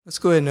Let's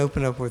go ahead and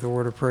open up with a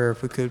word of prayer,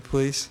 if we could,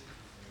 please.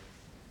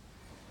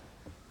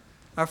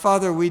 Our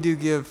Father, we do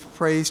give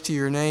praise to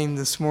your name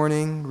this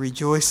morning,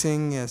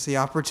 rejoicing as the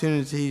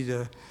opportunity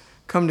to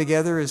come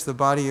together as the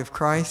body of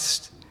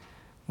Christ.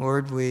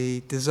 Lord,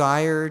 we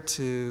desire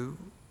to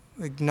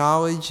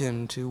acknowledge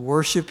and to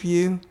worship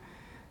you,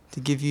 to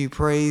give you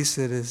praise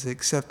that is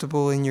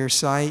acceptable in your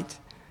sight.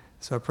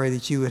 So I pray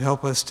that you would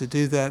help us to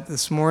do that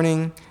this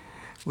morning.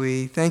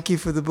 We thank you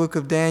for the book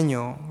of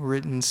Daniel,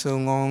 written so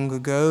long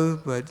ago,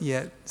 but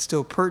yet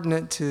still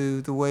pertinent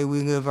to the way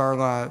we live our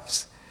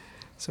lives.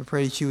 So I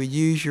pray that you would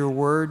use your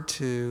word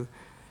to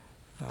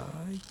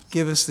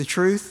give us the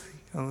truth.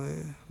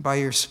 By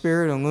your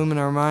Spirit, illumine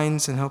our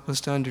minds and help us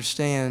to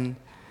understand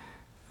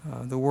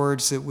the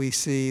words that we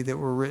see that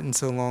were written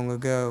so long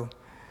ago.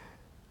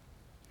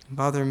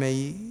 Father,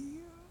 may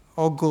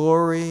all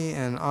glory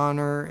and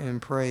honor and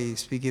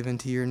praise be given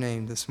to your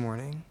name this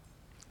morning.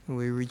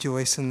 We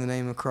rejoice in the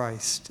name of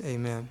Christ.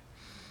 Amen.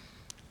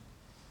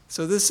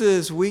 So this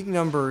is week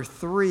number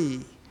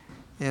 3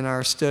 in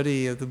our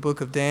study of the book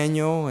of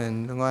Daniel.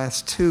 And the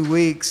last 2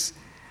 weeks,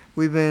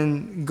 we've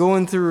been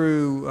going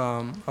through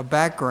a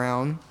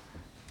background,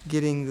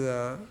 getting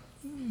the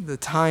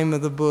time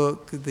of the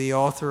book, the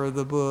author of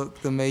the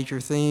book, the major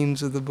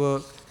themes of the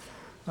book,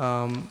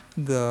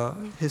 the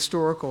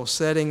historical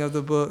setting of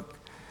the book.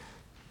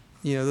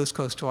 You know, those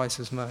cost twice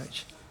as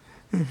much.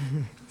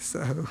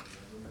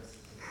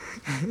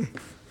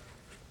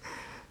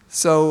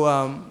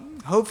 So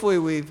hopefully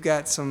we've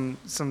got some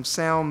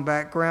sound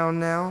background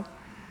now.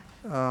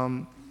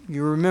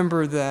 You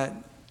remember that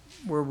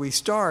where we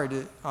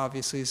started,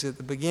 obviously, is at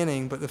the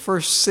beginning, but the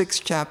first 6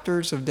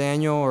 chapters of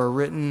Daniel are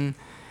written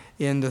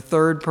in the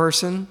third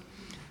person.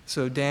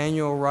 So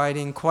Daniel,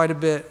 writing quite a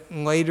bit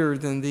later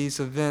than these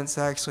events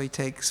actually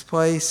takes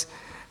place,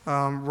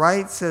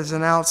 writes as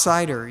an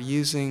outsider,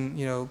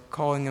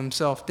 calling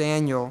himself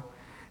Daniel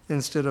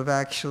instead of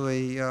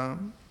actually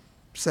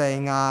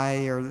saying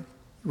I or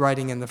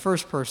writing in the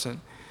first person.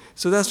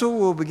 So that's what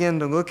we'll begin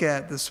to look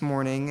at this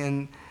morning.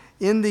 And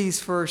in these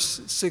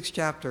first 6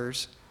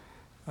 chapters,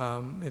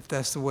 if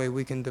that's the way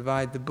we can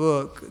divide the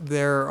book,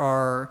 there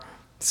are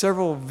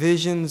several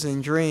visions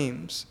and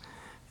dreams.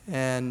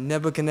 And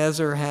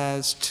Nebuchadnezzar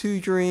has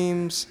 2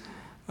 dreams,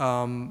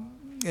 and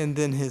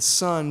then his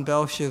son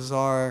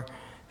Belshazzar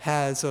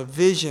has a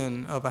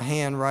vision of a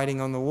hand writing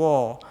on the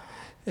wall.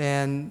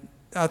 And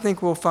I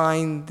think we'll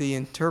find the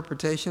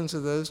interpretations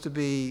of those to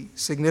be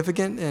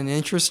significant and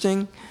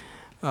interesting.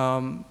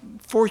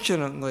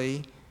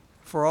 Fortunately,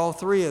 for all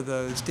 3 of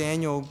those,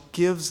 Daniel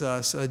gives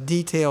us a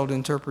detailed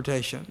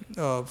interpretation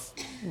of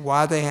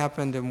why they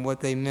happened and what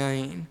they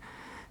mean.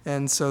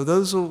 And so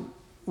those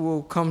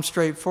will come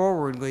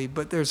straightforwardly,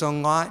 but there's a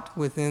lot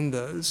within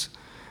those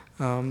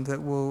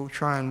that we'll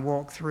try and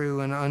walk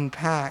through and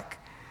unpack.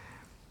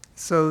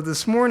 So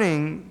this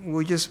morning,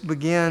 we'll just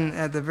begin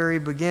at the very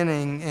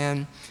beginning,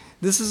 and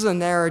this is a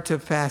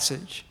narrative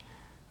passage,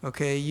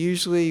 okay?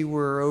 Usually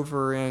we're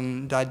over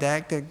in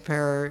didactic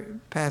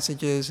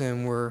passages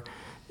and we're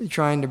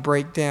trying to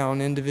break down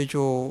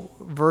individual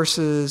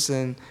verses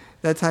and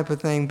that type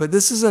of thing. But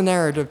this is a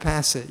narrative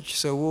passage,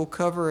 so we'll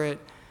cover it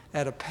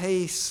at a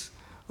pace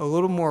a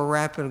little more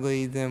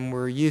rapidly than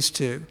we're used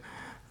to.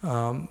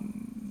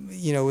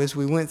 As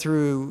we went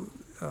through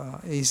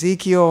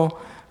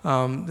Ezekiel,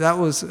 that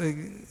was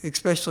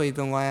especially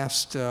the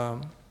last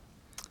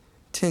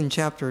 10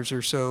 chapters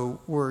or so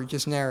were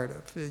just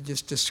narrative,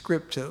 just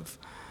descriptive.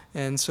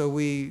 And so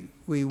we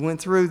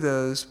went through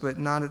those, but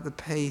not at the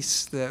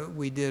pace that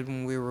we did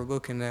when we were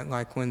looking at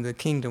like when the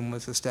kingdom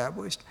was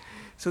established.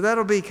 So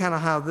that'll be kind of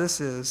how this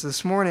is.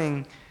 This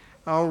morning,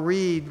 I'll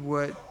read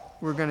what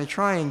we're going to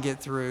try and get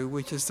through,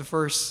 which is the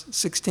first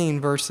 16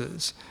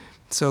 verses.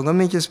 So let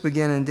me just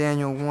begin in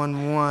Daniel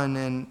 1:1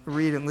 and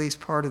read at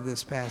least part of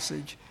this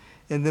passage,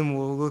 and then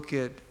we'll look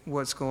at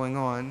what's going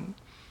on.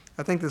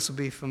 I think this will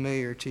be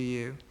familiar to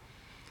you.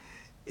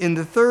 In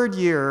the 3rd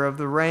year of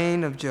the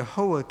reign of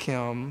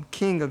Jehoiakim,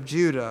 king of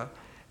Judah,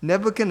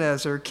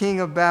 Nebuchadnezzar, king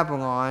of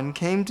Babylon,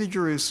 came to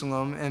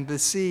Jerusalem and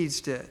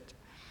besieged it.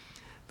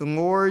 The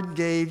Lord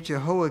gave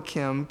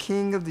Jehoiakim,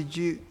 king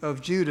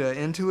of Judah,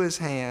 into his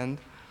hand,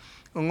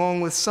 along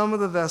with some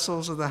of the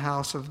vessels of the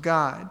house of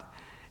God.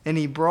 And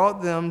he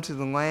brought them to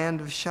the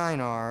land of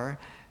Shinar,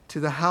 to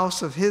the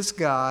house of his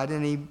God,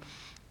 and he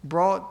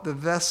brought the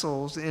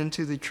vessels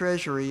into the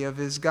treasury of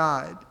his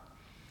God.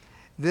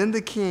 Then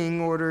the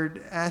king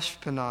ordered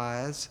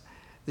Ashpenaz,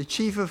 the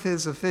chief of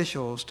his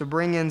officials, to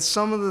bring in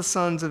some of the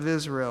sons of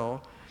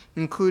Israel,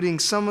 including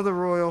some of the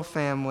royal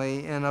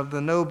family and of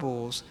the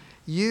nobles,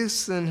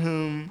 youths in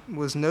whom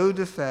was no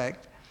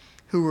defect,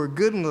 who were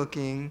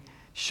good-looking,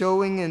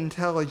 showing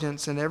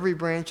intelligence in every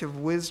branch of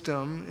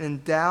wisdom,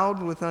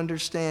 endowed with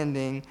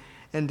understanding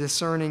and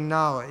discerning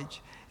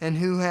knowledge, and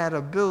who had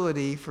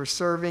ability for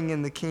serving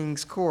in the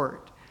king's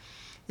court.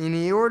 And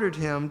he ordered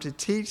him to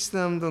teach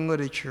them the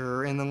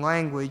literature and the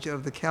language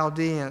of the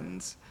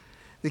Chaldeans.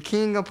 The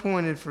king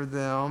appointed for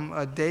them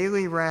a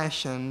daily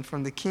ration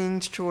from the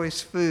king's choice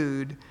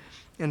food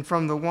and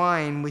from the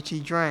wine which he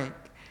drank,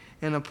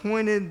 and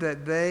appointed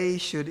that they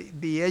should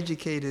be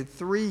educated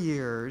 3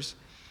 years,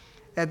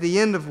 at the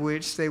end of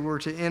which they were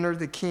to enter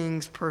the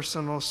king's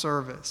personal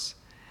service.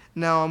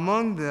 Now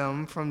among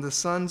them from the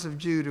sons of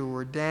Judah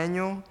were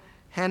Daniel,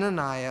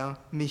 Hananiah,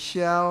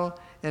 Mishael,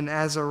 and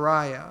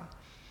Azariah.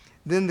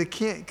 Then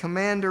the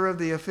commander of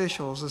the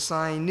officials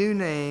assigned new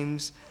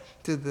names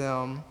to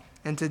them,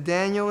 and to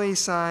Daniel he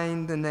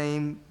assigned the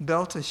name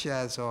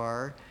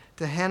Belteshazzar,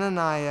 to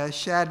Hananiah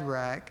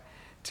Shadrach,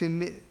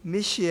 to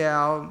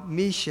Mishael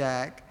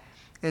Meshach,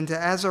 and to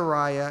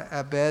Azariah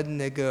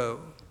Abednego.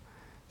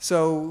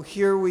 So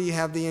here we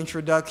have the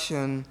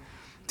introduction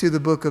to the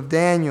book of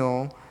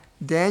Daniel.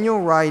 Daniel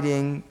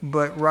writing,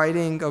 but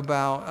writing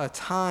about a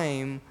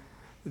time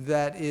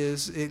that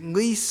is at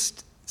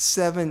least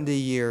 70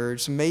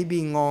 years,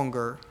 maybe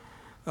longer,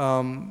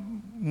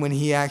 when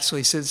he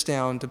actually sits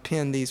down to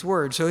pen these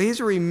words. So he's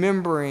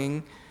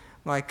remembering,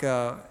 like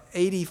a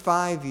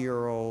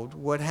 85-year-old,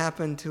 what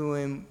happened to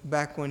him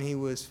back when he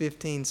was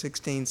 15,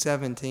 16,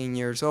 17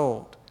 years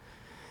old.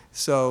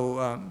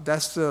 So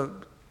that's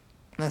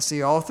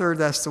the author,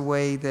 that's the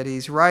way that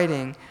he's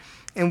writing.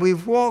 And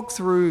we've walked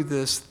through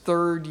this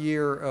third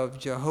year of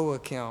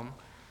Jehoiakim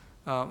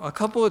a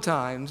couple of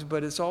times,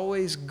 but it's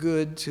always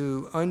good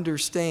to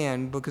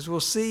understand, because we'll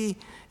see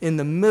in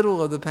the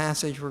middle of the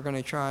passage we're going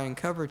to try and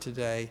cover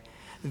today,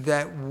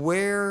 that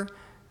where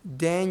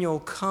Daniel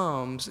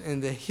comes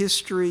in the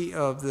history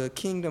of the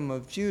kingdom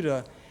of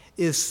Judah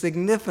is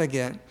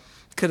significant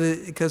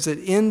because it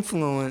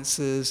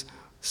influences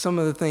some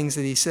of the things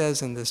that he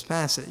says in this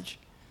passage.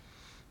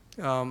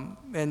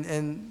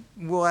 And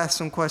we'll ask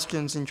some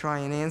questions and try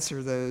and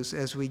answer those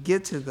as we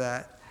get to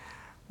that.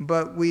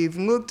 But we've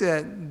looked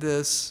at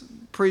this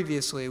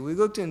previously. We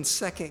looked in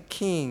 2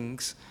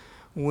 Kings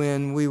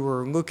when we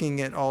were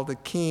looking at all the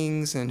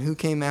kings and who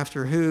came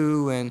after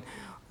who and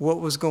what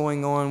was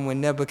going on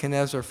when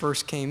Nebuchadnezzar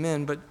first came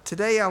in. But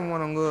today I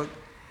want to look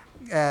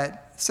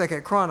at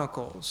 2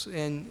 Chronicles.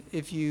 And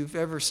if you've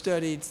ever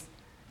studied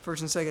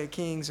 1st and 2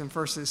 Kings and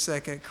 1st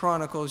and 2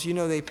 Chronicles, you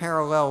know they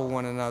parallel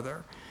one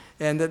another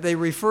and that they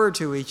refer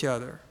to each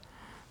other.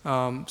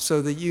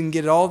 So that you can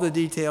get all the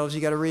details,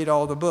 you got to read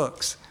all the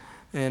books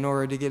in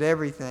order to get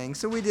everything.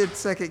 So we did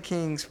 2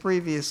 Kings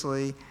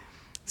previously.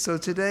 So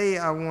today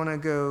I want to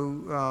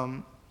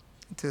go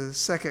to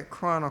 2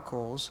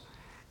 Chronicles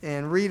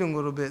and read a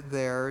little bit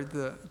there.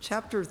 The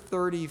chapter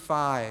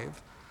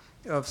 35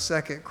 of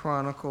 2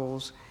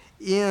 Chronicles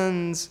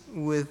ends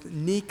with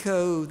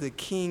Necho, the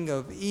king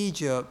of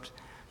Egypt,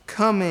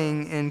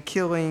 coming and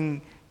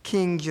killing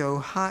King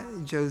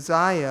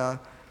Josiah,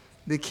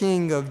 the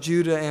king of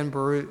Judah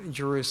and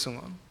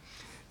Jerusalem.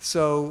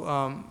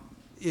 So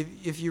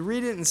if you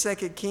read it in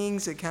 2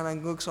 Kings, it kind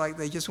of looks like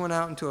they just went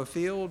out into a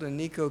field and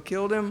Necho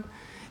killed him.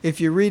 If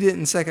you read it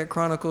in 2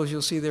 Chronicles,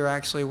 you'll see there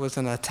actually was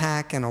an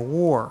attack and a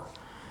war.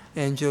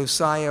 And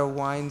Josiah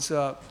winds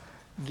up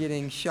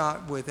getting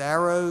shot with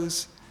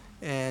arrows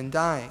and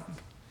dying.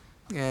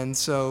 And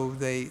so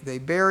they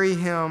bury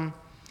him,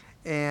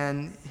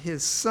 and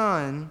his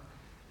son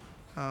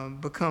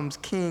becomes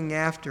king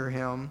after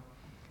him.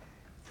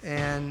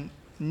 And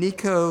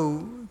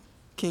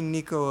King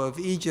Necho of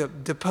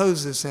Egypt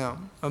deposes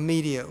him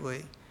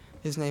immediately.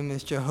 His name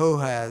is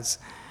Jehoahaz.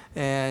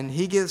 And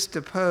he gets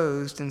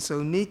deposed, and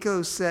so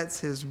Necho sets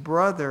his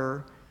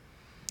brother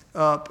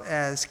up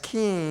as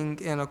king,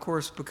 and of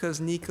course because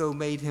Necho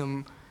made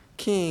him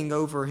king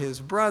over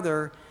his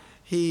brother,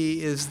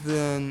 he is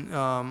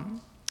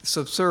then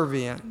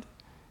subservient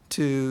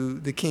to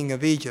the king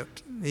of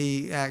Egypt.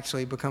 He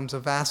actually becomes a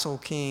vassal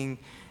king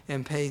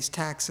and pays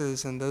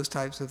taxes and those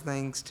types of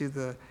things to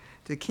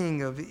the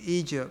king of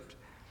Egypt.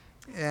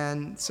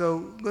 And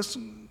so let's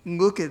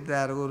look at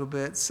that a little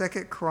bit. 2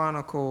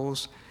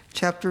 Chronicles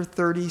chapter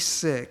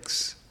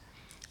 36.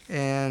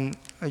 And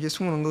I just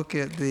want to look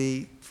at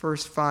the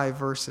first 5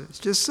 verses,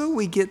 just so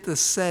we get the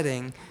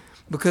setting,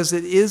 because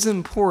it is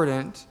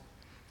important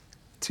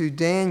to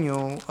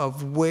Daniel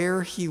of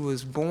where he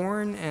was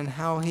born and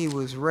how he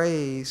was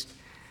raised,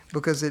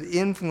 because it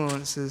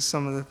influences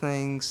some of the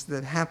things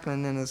that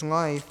happen in his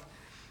life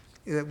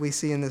that we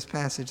see in this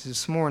passage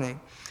this morning.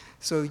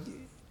 So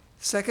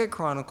 2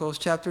 Chronicles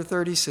chapter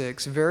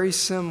 36, very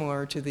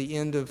similar to the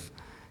end of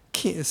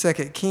 2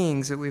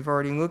 Kings that we've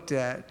already looked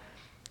at.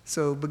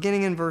 So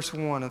beginning in verse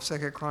 1 of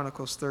 2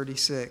 Chronicles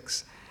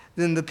 36,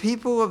 then the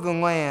people of the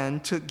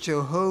land took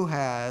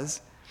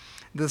Jehoahaz,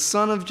 the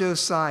son of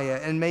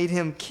Josiah, and made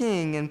him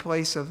king in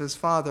place of his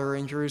father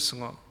in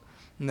Jerusalem.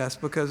 And that's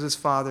because his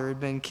father had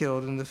been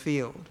killed in the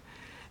field.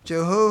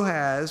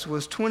 Jehoahaz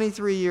was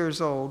 23 years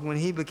old when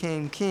he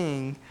became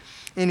king,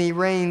 and he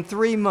reigned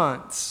 3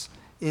 months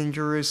in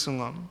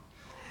Jerusalem.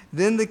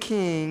 Then the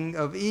king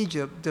of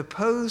Egypt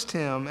deposed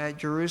him at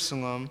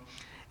Jerusalem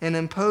and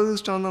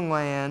imposed on the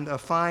land a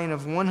fine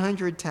of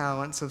 100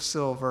 talents of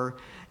silver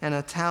and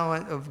a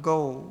talent of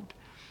gold.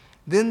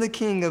 Then the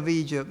king of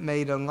Egypt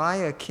made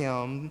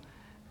Eliakim,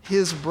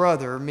 his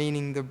brother,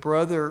 meaning the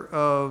brother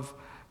of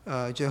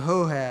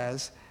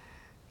Jehoahaz,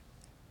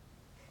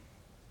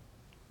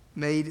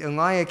 made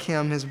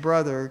Eliakim his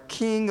brother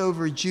king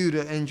over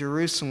Judah and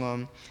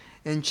Jerusalem,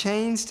 and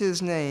changed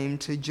his name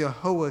to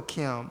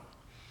Jehoiakim.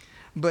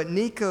 But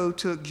Necho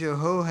took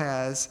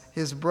Jehoahaz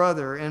his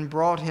brother and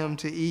brought him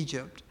to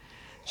Egypt.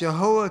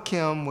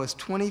 Jehoiakim was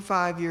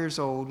 25 years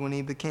old when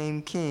he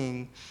became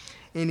king,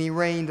 and he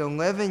reigned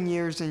 11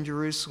 years in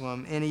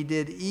Jerusalem, and he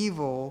did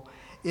evil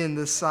in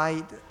the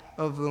sight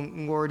of the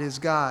Lord his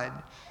God.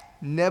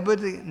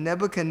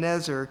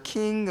 Nebuchadnezzar,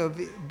 king of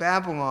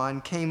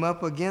Babylon, came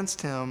up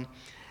against him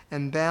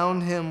and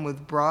bound him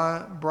with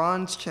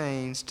bronze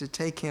chains to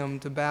take him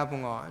to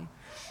Babylon.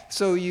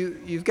 So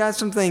you've got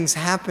some things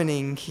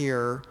happening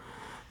here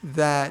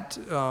that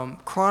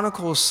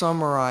Chronicles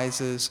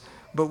summarizes,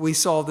 but we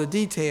saw the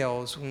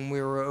details when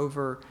we were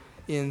over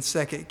in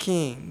 2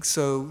 Kings.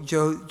 So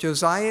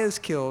Josiah is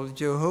killed.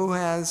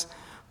 Jehoahaz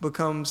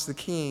becomes the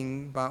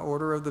king by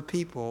order of the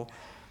people.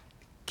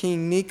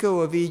 King Necho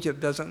of Egypt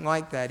doesn't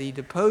like that. He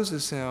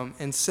deposes him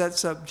and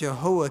sets up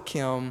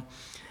Jehoiakim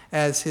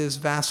as his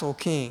vassal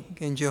king.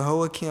 And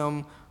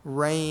Jehoiakim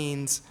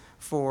reigns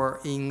for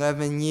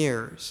 11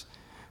 years.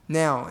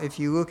 Now, if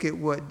you look at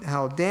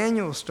how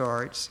Daniel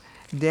starts,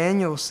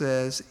 Daniel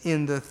says,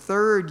 in the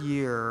 3rd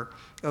year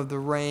of the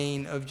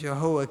reign of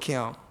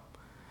Jehoiakim.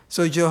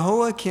 So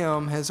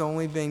Jehoiakim has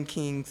only been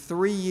king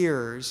 3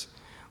 years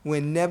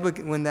when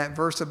that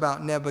verse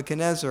about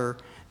Nebuchadnezzar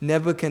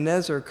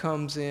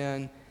comes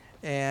in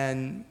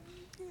and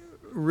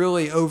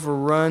really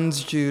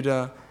overruns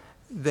Judah.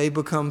 They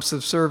become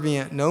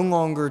subservient no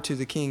longer to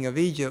the king of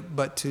Egypt,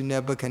 but to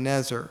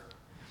Nebuchadnezzar.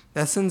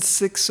 That's in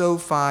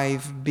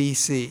 605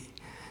 BC.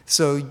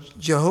 So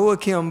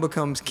Jehoiakim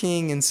becomes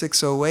king in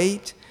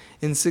 608.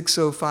 In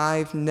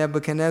 605,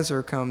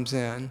 Nebuchadnezzar comes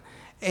in.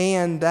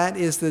 And that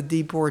is the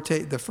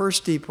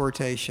first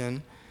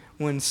deportation,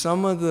 when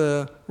some of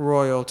the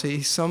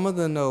royalty, some of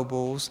the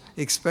nobles,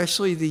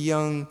 especially the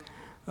young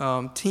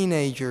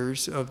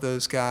teenagers of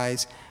those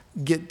guys,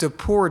 get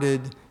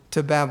deported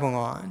to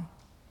Babylon.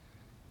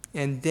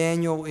 And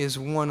Daniel is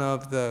one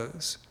of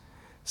those.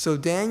 So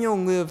Daniel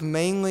lived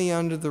mainly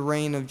under the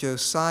reign of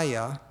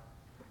Josiah,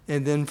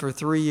 and then for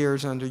 3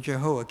 years under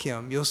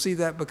Jehoiakim. You'll see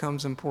that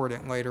becomes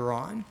important later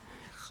on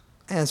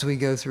as we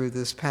go through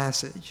this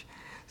passage.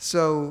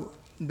 So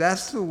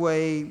that's the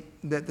way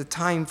that the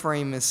time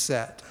frame is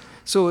set.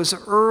 So it's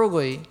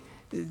early.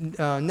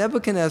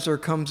 Nebuchadnezzar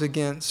comes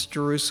against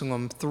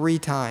Jerusalem 3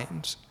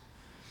 times.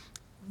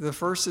 The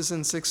first is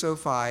in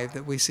 605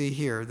 that we see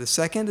here. The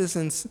second is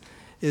in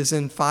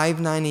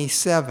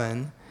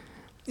 597,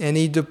 and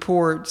he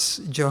deports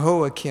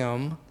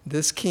Jehoiakim,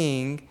 this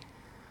king,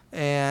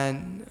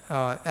 and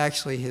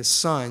actually his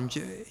son.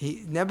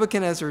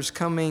 Nebuchadnezzar is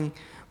coming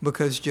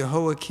because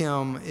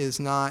Jehoiakim is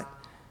no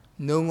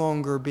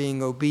longer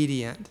being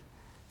obedient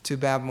to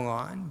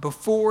Babylon.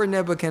 Before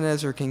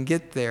Nebuchadnezzar can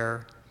get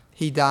there,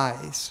 he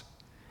dies,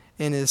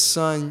 and his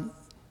son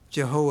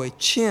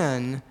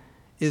Jehoiachin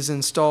is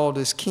installed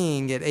as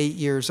king at 8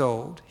 years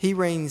old. He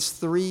reigns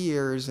 3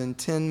 years and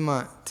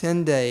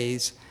 10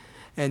 days,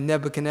 and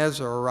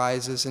Nebuchadnezzar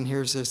arises, and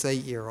here's this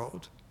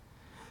 8-year-old.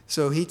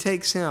 So he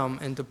takes him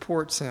and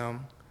deports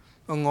him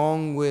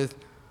along with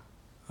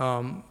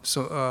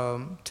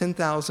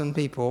 10,000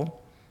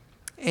 people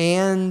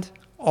and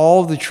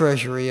all the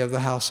treasury of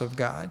the house of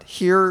God.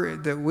 Here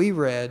that we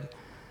read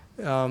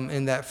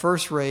in that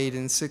first raid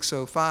in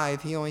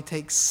 605, he only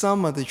takes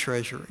some of the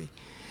treasury.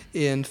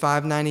 In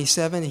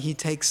 597, he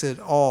takes it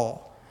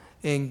all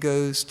and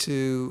goes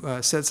to,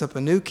 sets up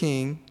a new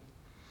king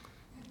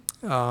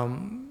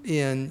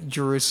in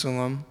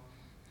Jerusalem,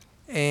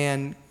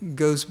 and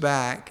goes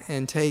back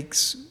and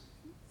takes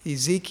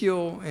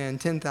Ezekiel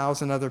and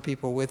 10,000 other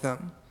people with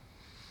him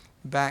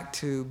back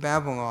to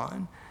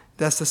Babylon.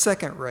 That's the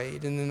second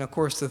raid. And then, of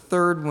course, the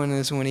third one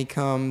is when he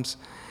comes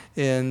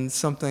in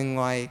something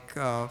like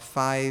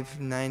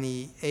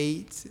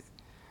 598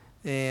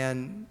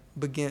 and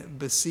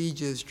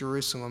besieges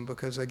Jerusalem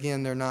because,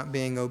 again, they're not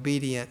being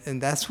obedient.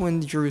 And that's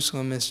when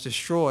Jerusalem is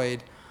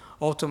destroyed,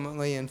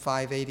 ultimately in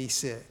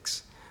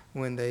 586,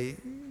 when they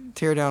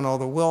tear down all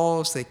the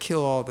walls, they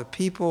kill all the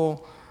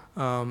people,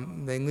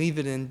 they leave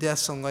it in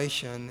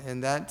desolation.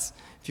 And that's,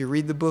 if you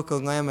read the book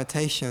of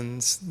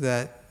Lamentations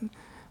that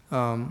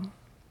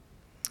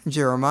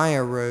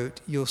Jeremiah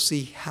wrote, you'll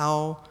see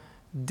how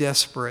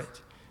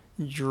desperate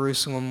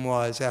Jerusalem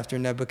was after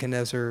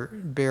Nebuchadnezzar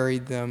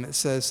buried them. It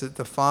says that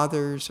the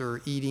fathers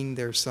are eating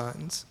their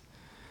sons.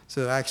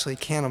 So actually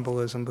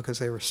cannibalism, because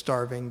they were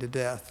starving to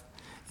death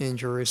in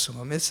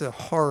Jerusalem. It's a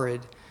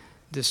horrid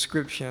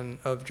description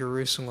of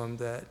Jerusalem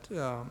that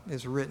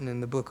is written in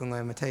the book of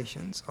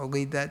Lamentations. I'll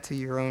leave that to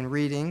your own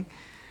reading.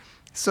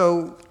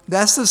 So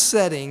that's the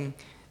setting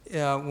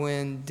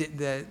when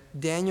that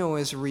Daniel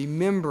is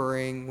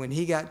remembering when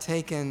he got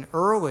taken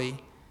early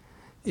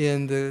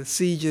in the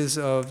sieges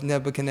of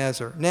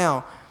Nebuchadnezzar.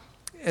 Now,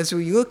 as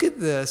we look at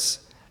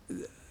this,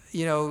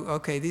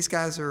 okay, these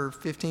guys are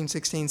 15,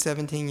 16,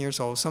 17 years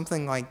old,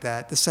 something like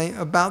that,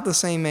 about the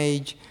same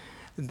age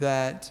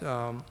that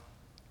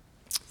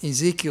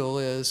Ezekiel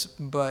is,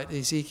 but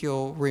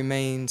Ezekiel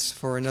remains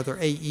for another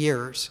 8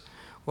 years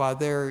while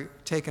they're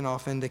taken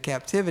off into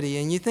captivity.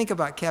 And you think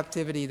about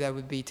captivity, that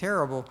would be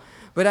terrible,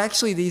 but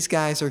actually these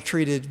guys are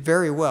treated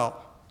very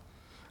well.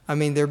 I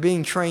mean, they're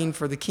being trained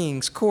for the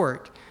king's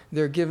court.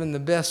 They're given the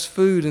best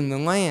food in the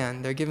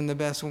land. They're given the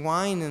best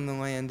wine in the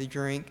land to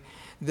drink.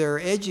 They're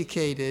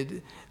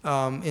educated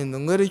in the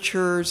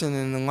literatures and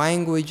in the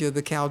language of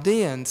the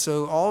Chaldeans.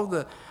 So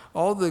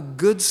all the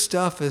good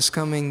stuff is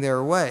coming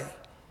their way.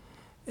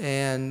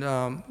 And,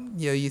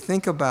 you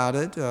think about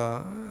it,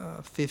 a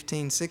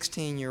 15,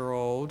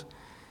 16-year-old,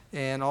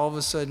 and all of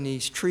a sudden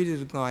he's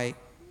treated like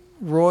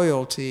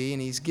royalty,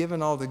 and he's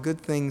given all the good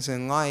things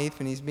in life,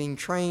 and he's being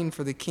trained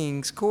for the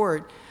king's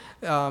court.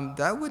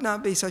 That would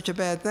not be such a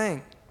bad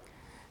thing.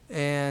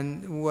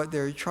 And what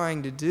they're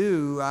trying to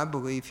do, I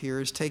believe here,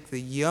 is take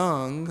the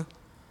young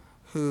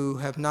who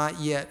have not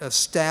yet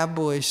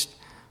established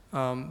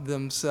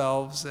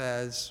themselves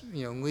as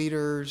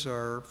leaders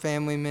or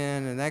family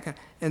men and that kind,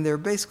 and they're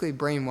basically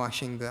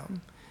brainwashing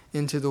them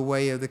into the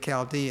way of the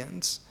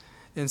Chaldeans.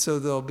 And so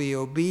they'll be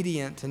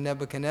obedient to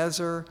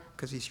Nebuchadnezzar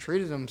because he's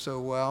treated them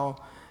so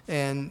well,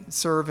 and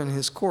serve in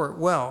his court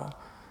well,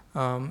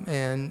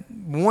 and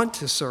want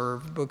to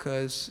serve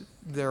because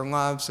their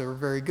lives are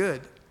very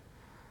good.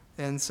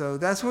 And so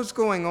that's what's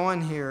going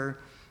on here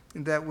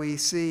that we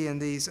see in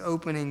these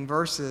opening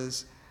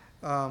verses.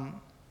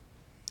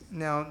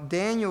 Now,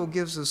 Daniel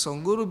gives us a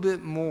little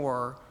bit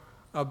more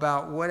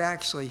about what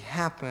actually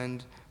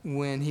happened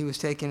when he was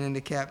taken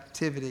into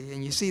captivity.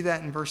 And you see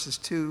that in verses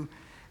 2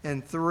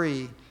 and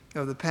 3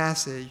 of the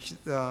passage.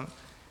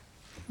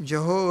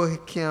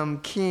 Jehoiakim,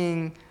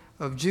 king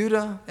of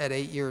Judah, at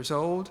 8 years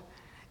old,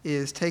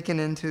 is taken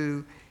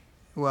into,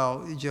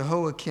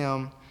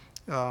 Jehoiakim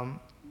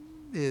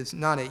is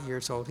not 8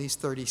 years old. He's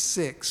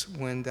 36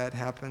 when that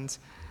happens.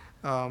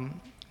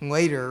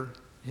 Later,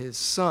 his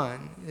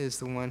son is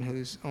the one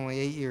who's only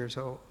 8 years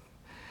old.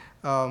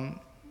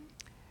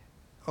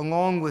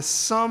 Along with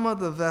some of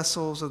the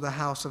vessels of the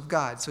house of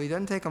God. So he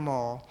doesn't take them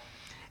all.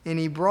 And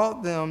he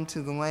brought them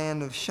to the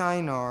land of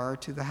Shinar,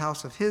 to the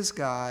house of his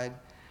God.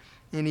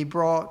 And he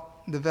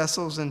brought the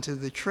vessels into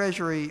the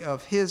treasury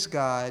of his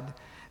God.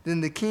 Then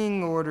the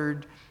king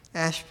ordered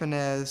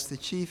Ashpenaz, the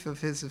chief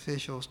of his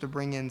officials, to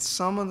bring in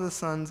some of the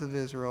sons of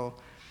Israel,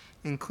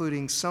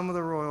 including some of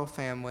the royal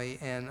family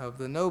and of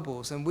the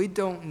nobles. And we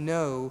don't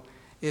know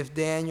if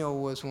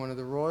Daniel was one of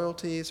the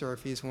royalties or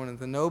if he's one of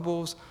the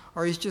nobles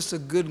or he's just a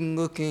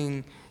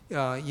good-looking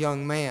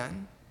young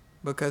man,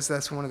 because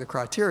that's one of the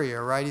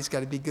criteria, right? He's got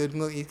to be good,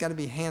 he's got to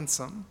be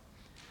handsome,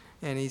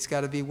 and he's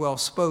got to be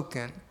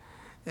well-spoken.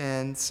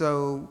 And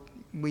so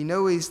we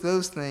know he's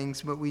those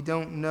things, but we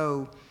don't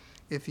know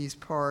if he's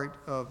part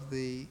of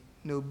the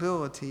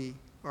nobility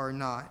or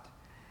not.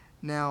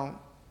 Now,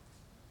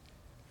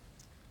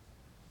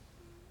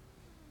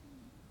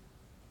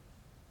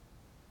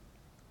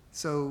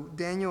 so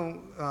Daniel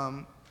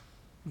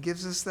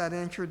gives us that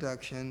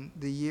introduction.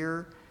 The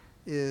year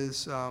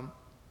is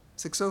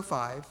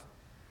 605,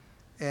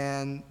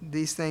 and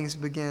these things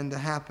begin to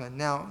happen.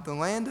 Now, the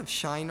land of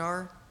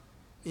Shinar,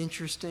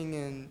 interesting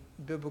in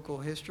biblical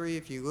history,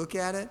 if you look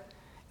at it,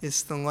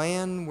 it's the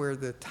land where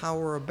the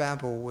Tower of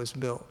Babel was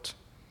built.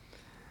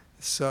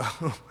 So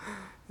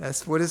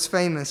that's what it's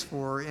famous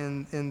for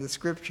in the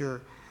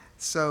scripture.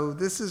 So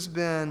this has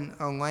been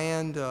a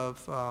land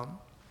of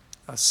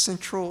a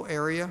central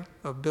area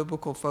of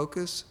biblical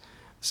focus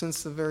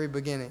since the very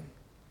beginning.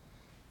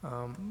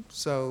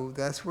 So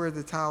that's where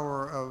the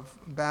Tower of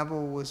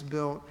Babel was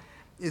built.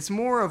 It's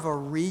more of a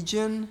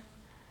region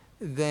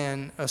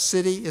than a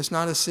city. It's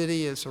not a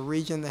city, it's a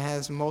region that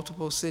has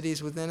multiple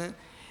cities within it.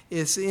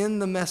 It's in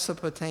the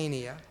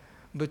Mesopotamia,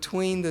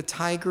 between the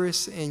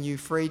Tigris and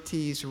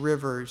Euphrates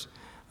rivers,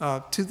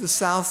 to the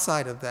south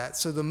side of that.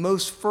 So the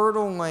most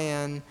fertile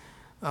land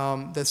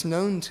that's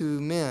known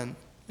to men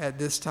at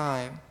this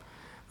time.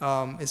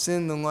 It's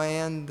in the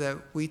land that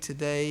we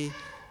today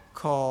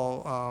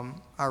call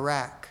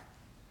Iraq.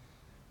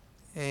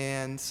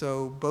 And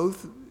so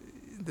both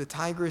the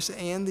Tigris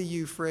and the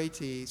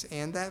Euphrates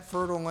and that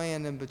fertile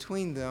land in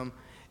between them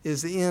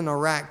is in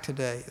Iraq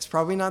today. It's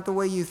probably not the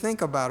way you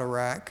think about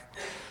Iraq,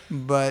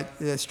 but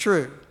that's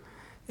true.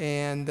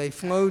 And they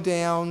flow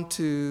down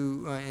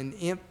to,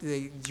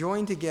 they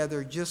join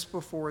together just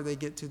before they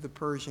get to the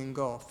Persian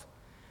Gulf.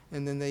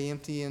 And then they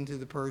empty into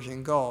the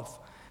Persian Gulf.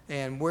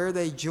 And where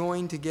they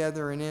join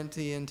together and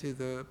empty into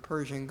the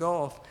Persian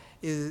Gulf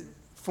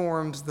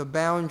forms the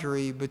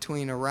boundary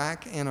between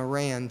Iraq and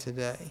Iran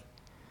today.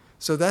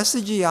 So that's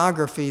the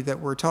geography that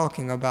we're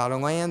talking about, a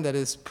land that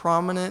is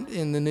prominent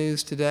in the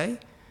news today,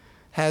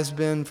 has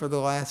been for the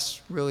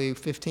last really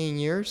 15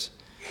 years.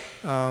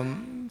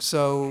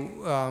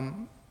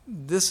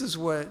 This is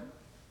what,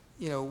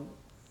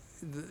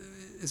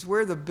 is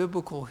where the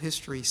biblical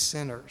history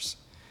centers,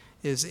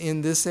 is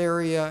in this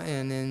area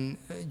and in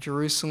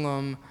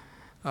Jerusalem.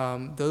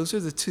 Those are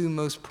the two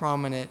most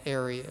prominent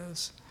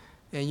areas.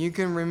 And you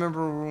can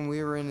remember when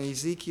we were in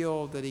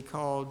Ezekiel that he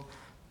called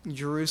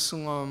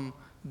Jerusalem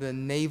the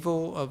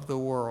navel of the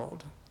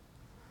world.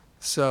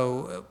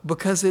 So,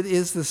 because it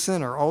is the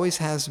center, always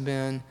has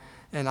been,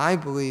 and I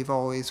believe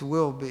always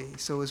will be.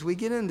 So as we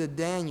get into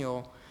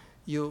Daniel,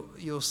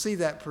 you'll see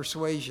that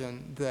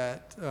persuasion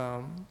that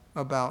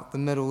about the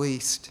Middle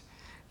East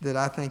that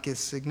I think is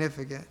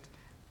significant.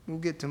 We'll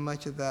get to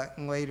much of that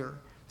later.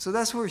 So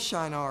that's where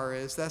Shinar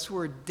is. That's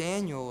where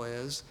Daniel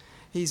is.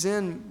 He's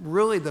in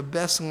really the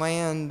best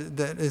land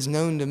that is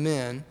known to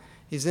men.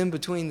 He's in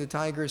between the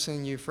Tigris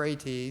and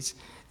Euphrates,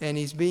 and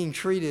he's being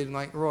treated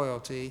like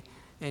royalty,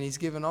 and he's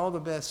given all the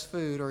best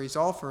food, or he's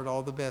offered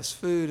all the best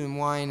food and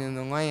wine in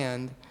the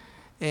land,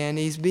 and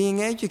he's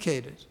being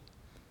educated.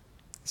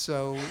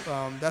 So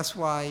that's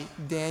why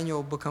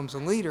Daniel becomes a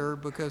leader,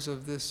 because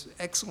of this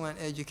excellent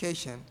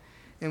education.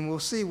 And we'll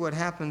see what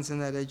happens in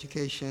that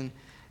education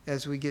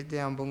as we get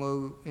down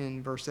below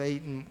in verse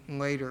 8 and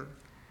later.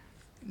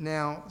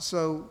 Now,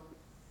 so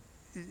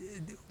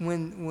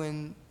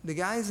when the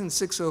guys in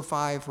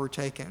 605 were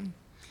taken,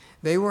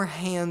 they were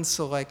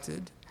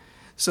hand-selected.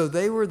 So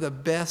they were the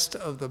best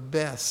of the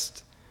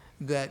best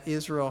that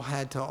Israel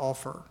had to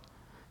offer.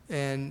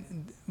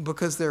 And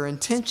because their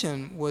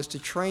intention was to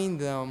train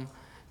them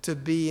to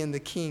be in the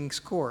king's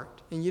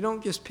court. And you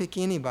don't just pick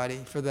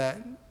anybody for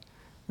that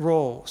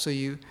role. So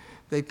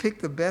they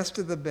picked the best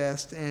of the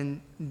best,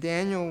 and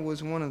Daniel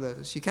was one of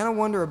those. You kind of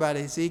wonder about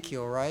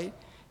Ezekiel, right?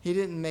 He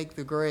didn't make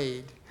the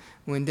grade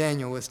when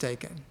Daniel was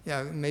taken.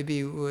 Yeah, maybe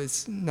he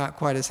was not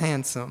quite as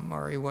handsome,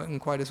 or he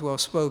wasn't quite as well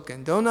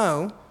spoken. Don't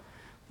know,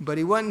 but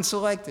he wasn't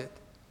selected.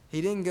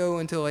 He didn't go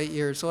until 8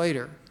 years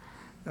later.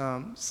 He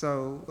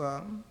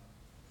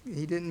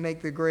didn't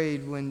make the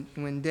grade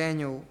when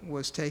Daniel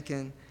was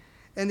taken.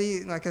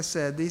 And like I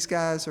said, these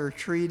guys are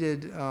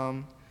treated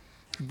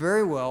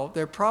very well.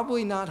 They're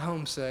probably not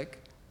homesick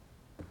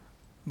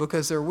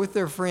because they're with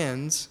their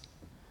friends,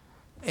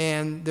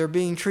 and they're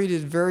being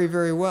treated very,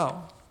 very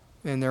well.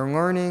 And they're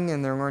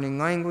learning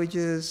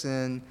languages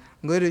and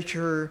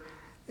literature,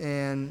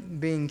 and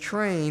being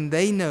trained,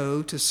 they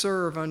know, to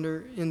serve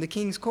in the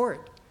king's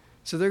court.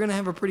 So they're going to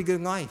have a pretty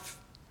good life.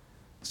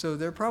 So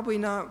they're probably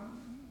not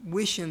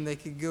wishing they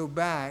could go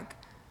back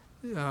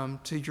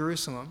to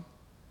Jerusalem,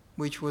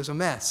 which was a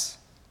mess.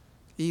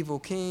 Evil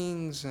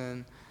kings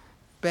and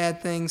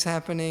bad things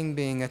happening,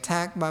 being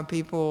attacked by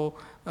people.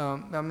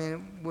 It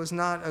was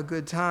not a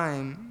good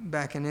time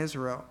back in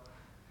Israel.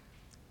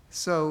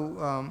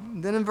 So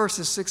then in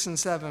verses 6 and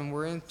 7,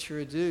 we're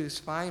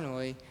introduced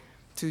finally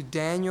to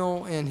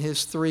Daniel and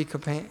his three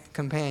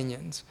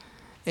companions.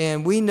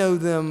 And we know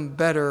them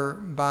better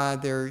by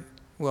their,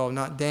 well,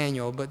 not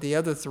Daniel, but the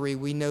other three,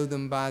 we know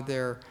them by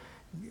their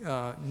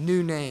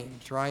new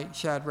names, right?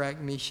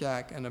 Shadrach,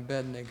 Meshach, and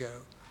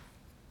Abednego.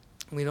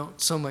 We don't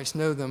so much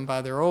know them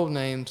by their old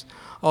names,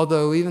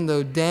 although even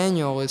though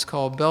Daniel is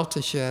called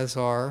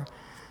Belteshazzar,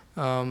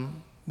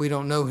 we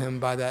don't know him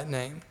by that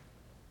name.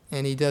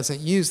 And he doesn't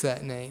use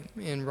that name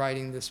in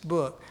writing this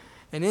book.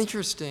 And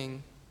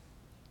interesting,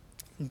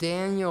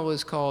 Daniel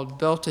is called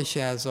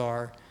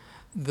Belteshazzar.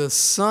 The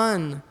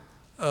son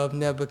of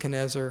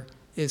Nebuchadnezzar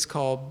is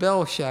called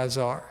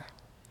Belshazzar.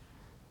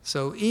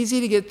 So easy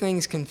to get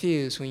things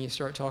confused when you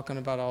start talking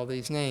about all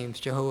these names.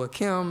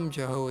 Jehoiakim,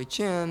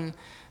 Jehoiachin,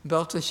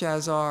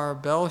 Belteshazzar,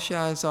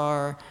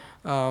 Belshazzar.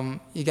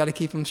 You got to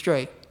keep them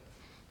straight.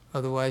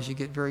 Otherwise you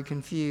get very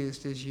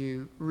confused as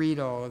you read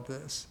all of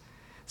this.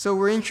 So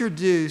we're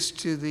introduced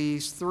to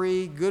these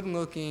three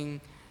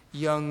good-looking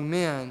young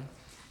men,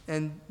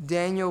 and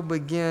Daniel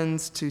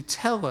begins to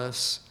tell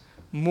us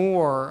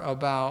more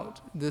about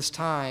this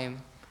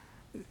time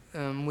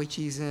which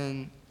he's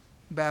in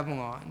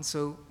Babylon.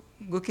 So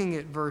looking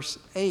at verse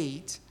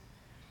 8,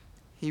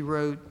 he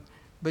wrote,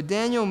 "But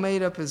Daniel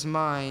made up his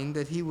mind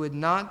that he would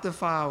not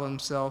defile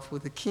himself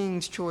with the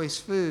king's choice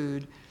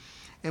food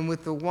and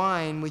with the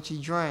wine which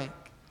he drank.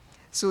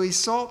 So he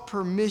sought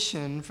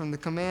permission from the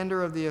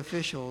commander of the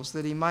officials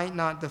that he might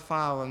not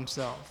defile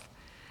himself.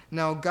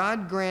 Now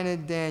God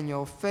granted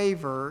Daniel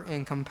favor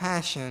and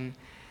compassion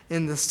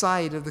in the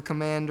sight of the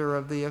commander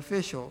of the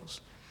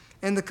officials.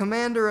 And the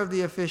commander of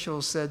the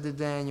officials said to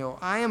Daniel,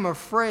 'I am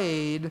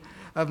afraid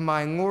of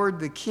my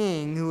lord the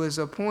king, who has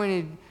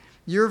appointed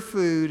your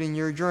food and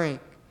your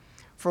drink.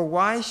 For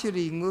why should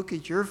he look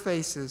at your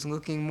faces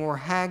looking more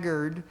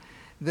haggard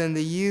than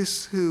the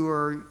youths who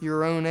are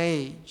your own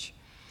age?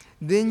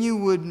 Then you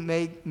would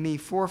make me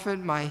forfeit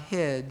my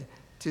head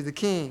to the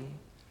king.'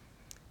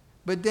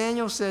 But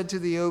Daniel said to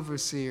the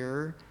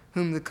overseer,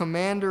 whom the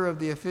commander of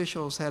the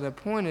officials had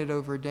appointed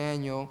over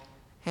Daniel,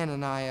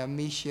 Hananiah,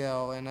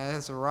 Mishael, and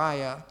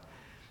Azariah,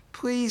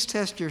 'Please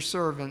test your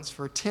servants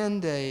for 10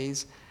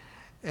 days,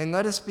 and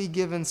let us be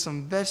given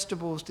some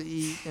vegetables to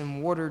eat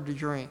and water to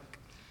drink.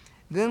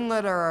 Then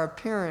let our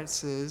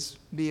appearances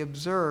be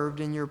observed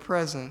in your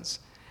presence,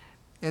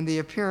 and the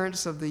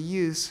appearance of the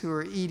youths who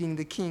are eating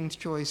the king's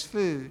choice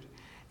food,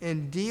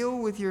 and deal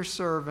with your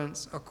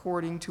servants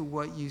according to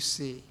what you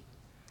see.'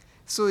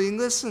 So he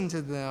listened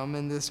to them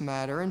in this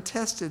matter and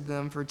tested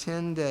them for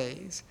 10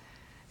 days.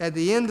 At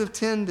the end of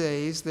 10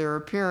 days, their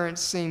appearance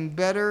seemed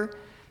better,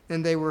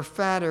 and they were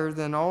fatter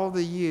than all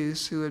the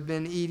youths who had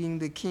been eating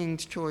the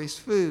king's choice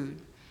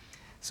food.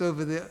 So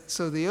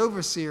the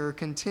overseer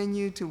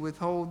continued to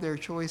withhold their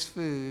choice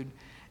food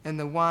and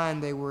the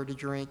wine they were to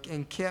drink,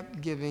 and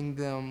kept giving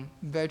them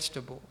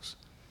vegetables.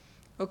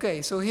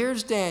 Okay, so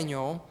here's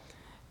Daniel,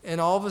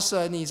 and all of a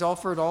sudden he's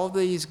offered all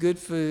these good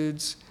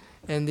foods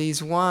and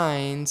these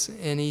wines,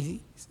 and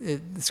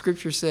the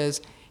scripture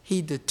says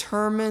he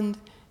determined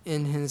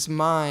in his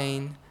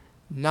mind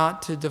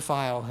not to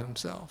defile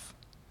himself.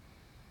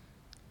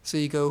 So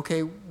you go,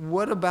 okay,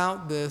 what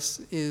about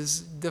this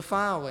is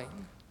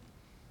defiling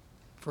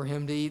for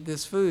him to eat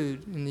this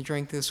food and to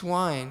drink this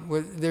wine?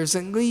 Well, there's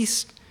at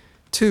least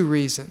two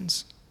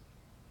reasons.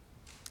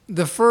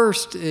 The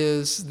first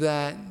is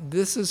that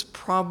this is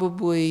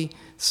probably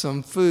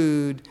some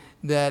food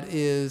that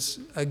is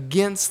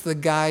against the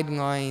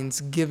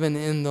guidelines given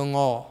in the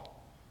law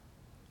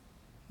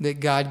that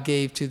God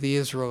gave to the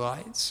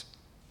Israelites.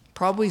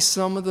 Probably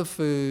some of the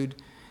food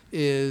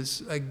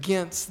is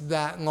against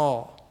that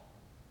law.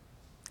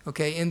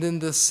 Okay, and then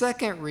the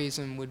second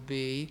reason would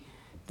be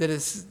that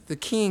it's the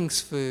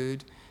king's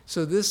food.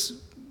 So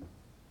this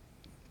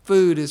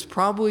food has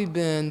probably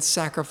been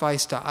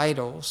sacrificed to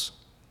idols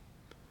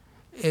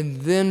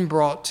and then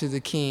brought to the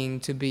king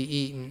to be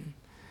eaten.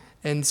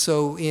 And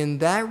so in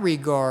that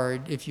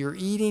regard, if you're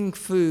eating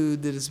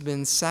food that has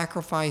been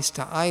sacrificed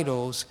to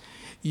idols,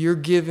 you're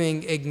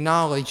giving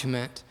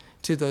acknowledgement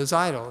to those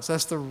idols.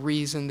 That's the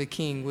reason the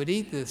king would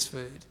eat this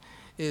food,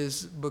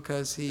 is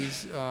because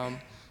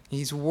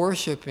he's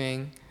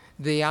worshiping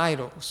the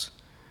idols.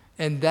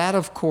 And that,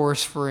 of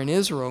course, for an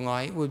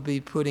Israelite would be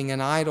putting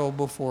an idol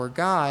before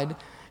God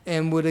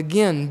and would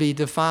again be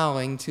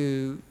defiling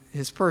to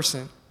his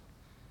person.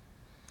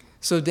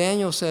 So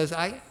Daniel says,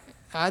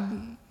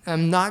 I'm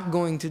not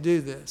going to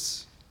do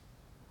this.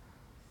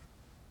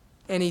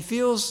 And he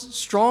feels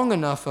strong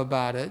enough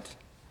about it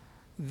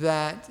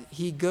that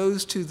he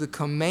goes to the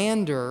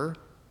commander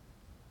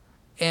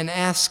and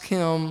asks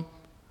him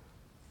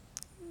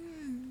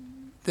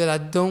that I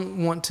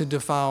don't want to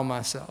defile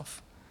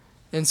myself.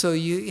 And so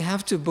you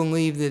have to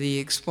believe that he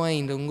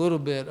explained a little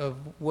bit of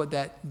what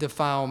that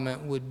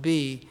defilement would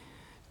be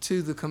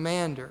to the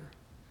commander.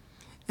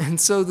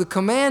 And so the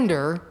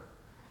commander,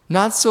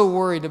 not so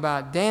worried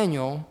about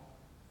Daniel,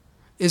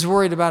 is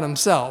worried about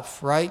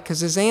himself, right? Because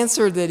his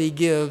answer that he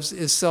gives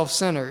is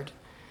self-centered.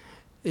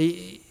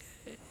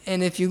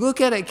 And if you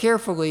look at it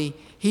carefully,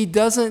 he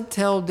doesn't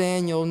tell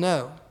Daniel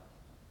no.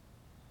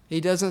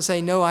 He doesn't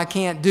say, no, I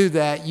can't do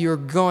that. You're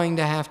going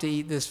to have to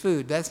eat this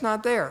food. That's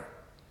not there.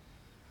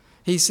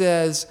 He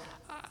says,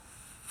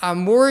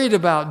 I'm worried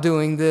about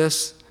doing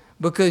this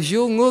because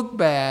you'll look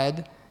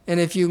bad. And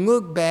if you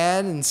look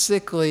bad and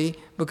sickly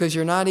because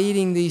you're not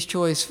eating these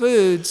choice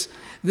foods,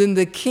 then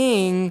the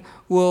king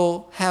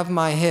will have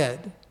my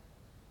head.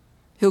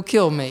 He'll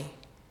kill me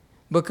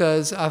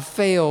because I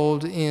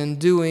failed in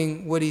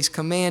doing what he's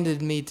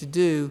commanded me to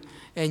do,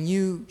 and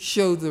you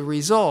show the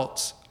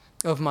results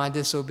of my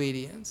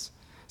disobedience.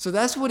 So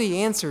that's what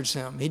he answers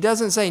him. He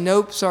doesn't say,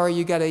 nope, sorry,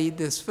 you got to eat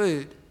this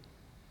food.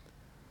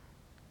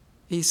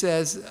 He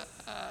says,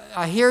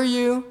 I hear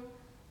you,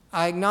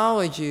 I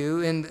acknowledge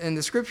you, and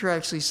the scripture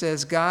actually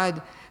says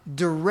God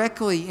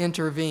directly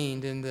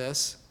intervened in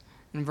this.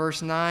 In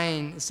verse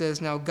 9, it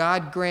says, now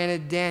God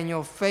granted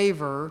Daniel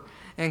favor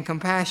and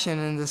compassion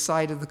in the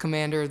sight of the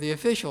commander of the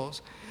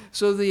officials.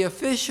 So the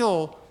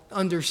official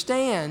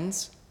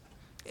understands,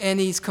 and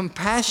he's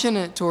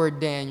compassionate toward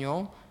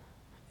Daniel,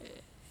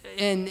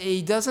 and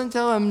he doesn't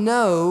tell him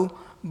no,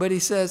 but he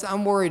says,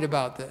 I'm worried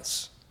about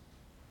this.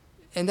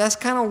 And that's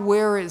kind of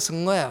where it's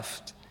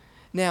left.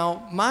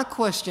 Now, my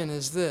question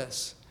is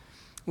this.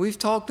 We've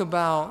talked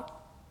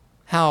about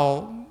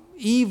how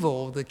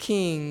evil the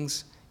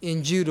kings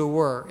in Judah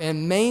were,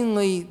 and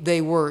mainly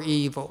they were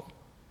evil.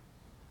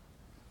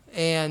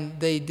 And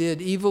they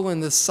did evil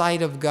in the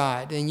sight of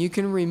God. And you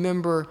can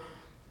remember,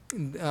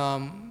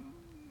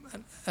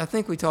 I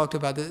think we talked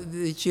about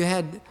that you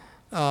had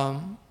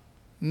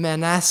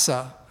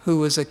Manasseh, who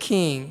was a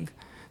king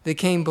that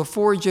came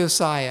before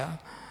Josiah.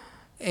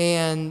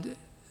 And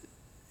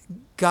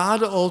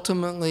God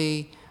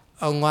ultimately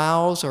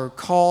allows or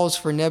calls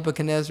for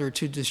Nebuchadnezzar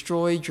to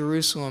destroy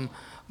Jerusalem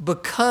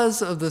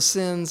because of the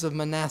sins of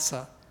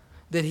Manasseh,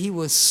 that he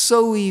was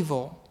so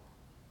evil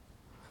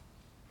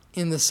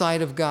in the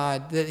sight of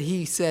God that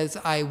he says,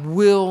 I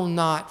will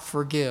not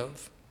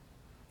forgive.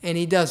 And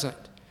he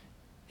doesn't.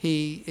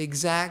 He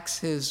exacts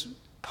his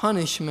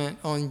punishment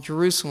on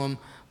Jerusalem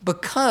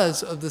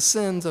because of the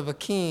sins of a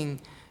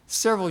king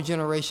several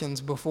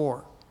generations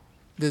before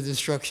the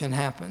destruction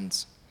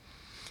happens.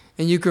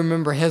 And you can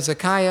remember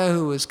Hezekiah,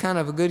 who was kind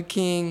of a good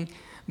king,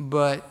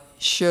 but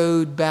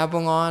showed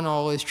Babylon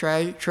all his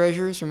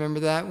treasures. Remember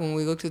that when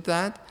we looked at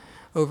that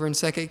over in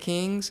 2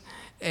 Kings?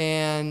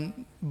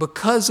 And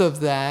because of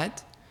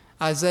that,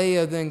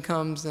 Isaiah then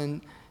comes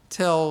and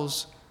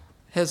tells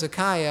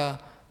Hezekiah,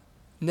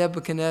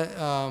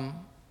 Babylon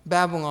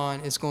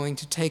is going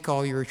to take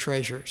all your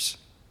treasures.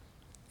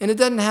 And it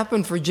doesn't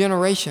happen for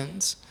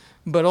generations,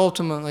 but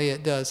ultimately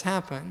it does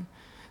happen.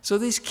 So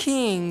these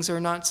kings are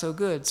not so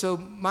good. So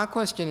my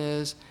question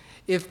is,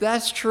 if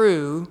that's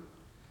true,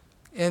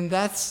 and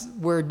that's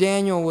where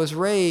Daniel was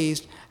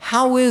raised,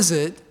 how is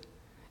it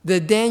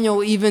that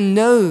Daniel even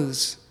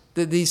knows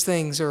that these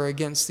things are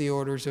against the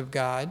orders of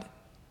God?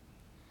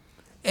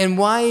 And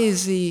why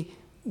is he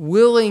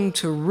willing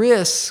to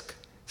risk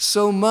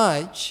so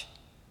much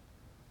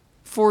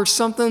for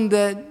something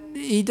that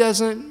he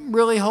doesn't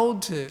really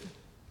hold to?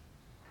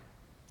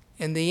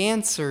 And the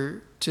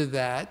answer to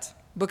that,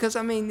 because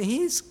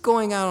he's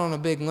going out on a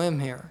big limb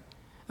here.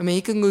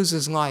 He can lose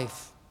his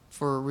life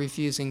for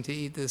refusing to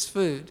eat this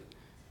food.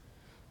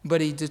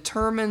 But he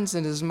determines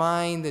in his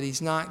mind that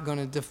he's not going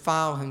to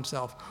defile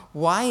himself.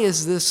 Why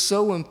is this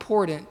so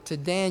important to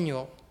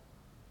Daniel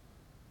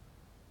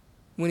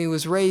when he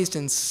was raised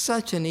in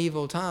such an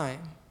evil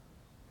time?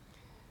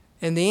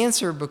 And the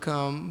answer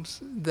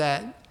becomes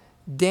that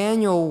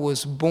Daniel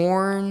was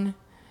born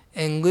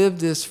and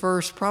lived his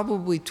first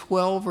probably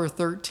 12 or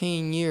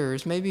 13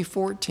 years, maybe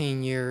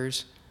 14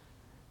 years,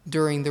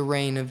 during the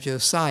reign of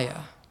Josiah.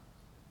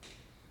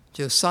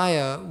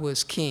 Josiah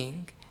was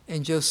king,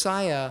 and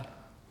Josiah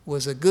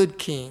was a good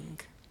king.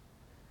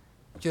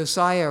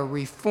 Josiah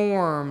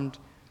reformed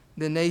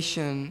the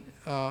nation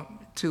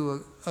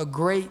to a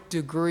great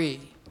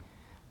degree.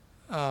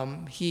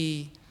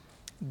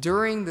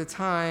 During the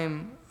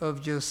time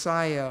of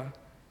Josiah,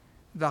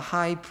 the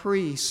high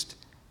priest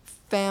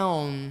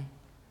found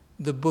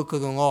the book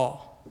of the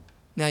law.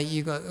 Now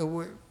you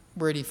go,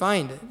 where'd he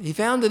find it? He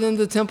found it in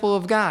the temple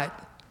of God.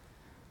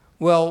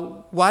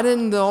 Well, why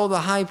didn't all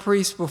the high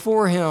priests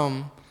before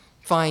him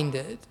find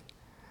it?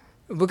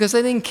 Because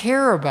they didn't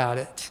care about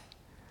it.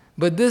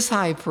 But this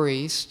high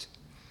priest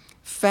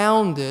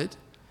found it,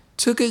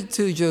 took it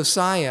to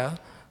Josiah,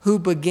 who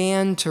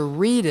began to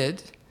read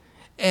it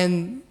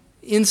and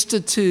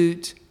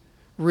institute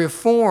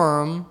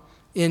reform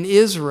in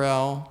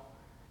Israel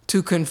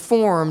to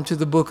conform to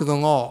the book of the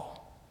law.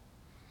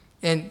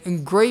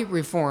 And great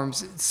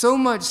reforms, so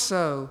much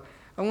so,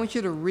 I want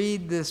you to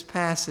read this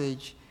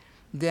passage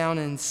down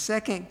in 2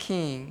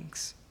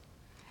 Kings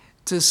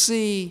to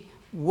see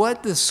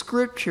what the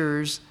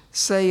scriptures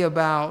say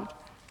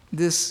about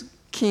this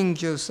King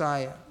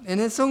Josiah. And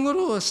it's a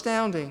little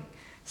astounding.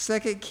 2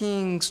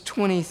 Kings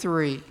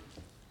 23.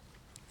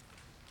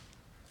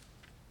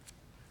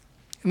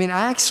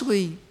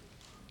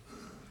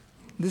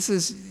 This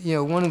is,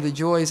 one of the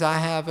joys I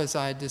have as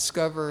I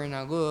discover and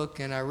I look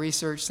and I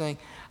research things.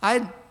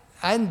 I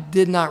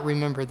did not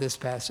remember this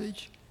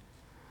passage.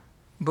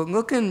 But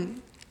look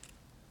in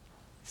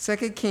 2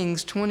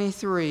 Kings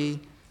 23,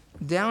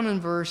 down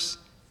in verse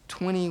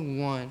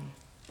 21.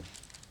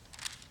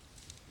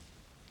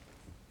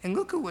 And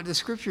look at what the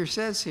scripture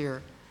says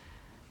here.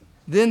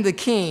 Then the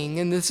king,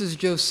 and this is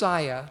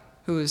Josiah,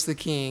 who is the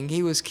king.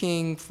 He was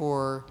king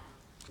for,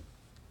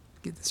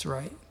 get this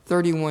right,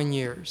 31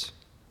 years.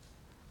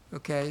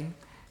 Okay?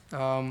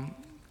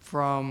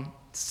 From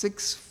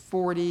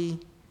 640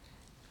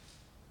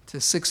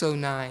 to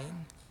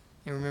 609.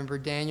 And remember,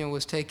 Daniel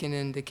was taken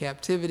into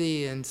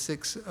captivity in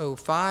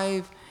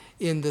 605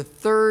 in the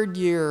third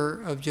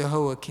year of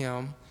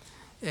Jehoiakim.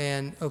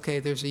 And, okay,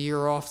 there's a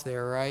year off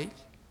there, right?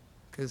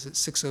 Because it's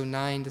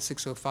 609 to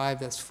 605,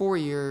 that's 4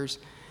 years.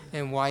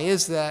 And why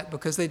is that?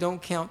 Because they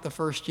don't count the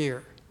first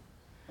year.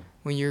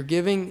 When you're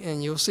giving,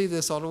 and you'll see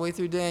this all the way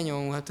through Daniel,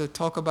 and we'll have to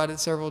talk about it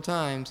several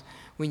times,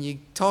 when you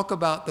talk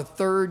about the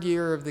third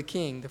year of the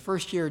king, the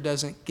first year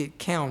doesn't get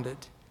counted.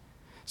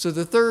 So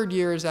the third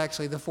year is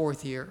actually the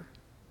fourth year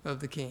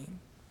of the king.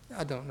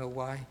 I don't know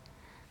why,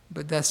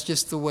 but that's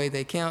just the way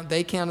they count.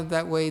 They counted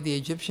that way. The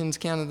Egyptians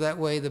counted that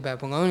way. The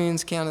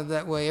Babylonians counted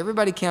that way.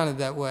 Everybody counted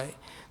that way.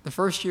 The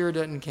first year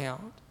doesn't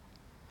count.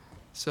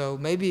 So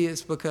maybe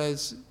it's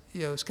because,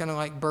 it's kind of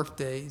like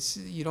birthdays.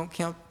 You don't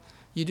count,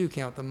 you do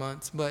count the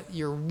months, but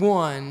you're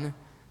one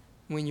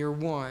when you're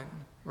one,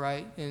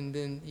 right? And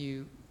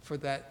then for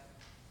that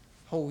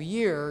whole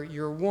year,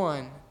 you're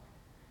one.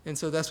 And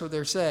so that's what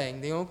they're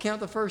saying. They don't count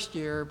the first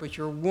year, but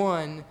you're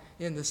one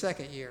in the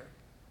second year,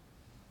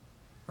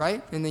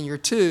 right? And then you're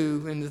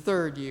two in the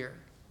third year.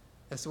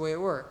 That's the way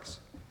it works.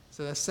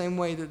 So that's the same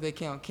way that they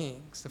count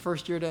kings. The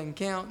first year doesn't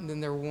count, and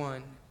then they're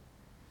one.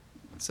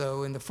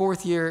 So in the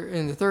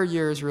third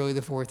year is really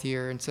the fourth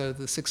year. And so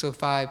the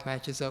 605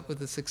 matches up with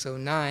the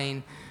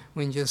 609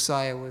 when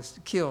Josiah was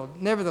killed.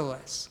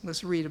 Nevertheless,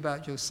 let's read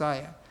about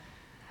Josiah.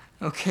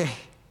 Okay,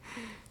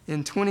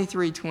 in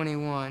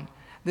 23:21.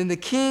 Then the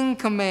king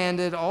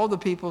commanded all the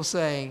people,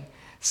 saying,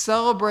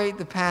 "Celebrate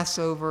the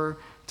Passover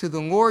to the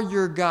Lord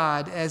your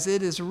God, as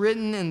it is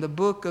written in the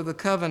book of the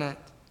covenant."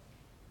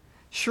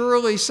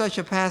 Surely such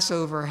a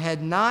Passover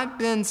had not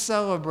been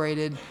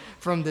celebrated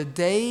from the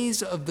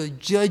days of the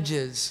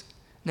judges.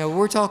 Now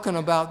we're talking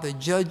about the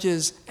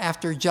judges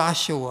after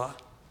Joshua.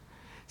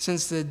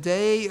 Since the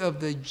day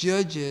of the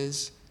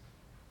judges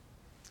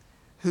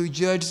who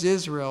judged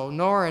Israel,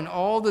 nor in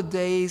all the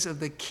days of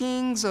the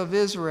kings of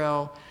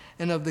Israel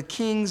and of the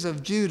kings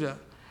of Judah.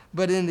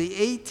 But in the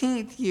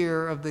 18th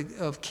year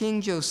of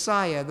King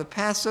Josiah, the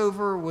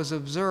Passover was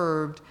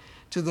observed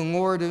to the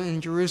Lord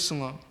in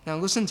Jerusalem. Now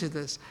listen to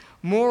this.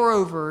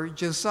 Moreover,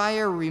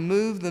 Josiah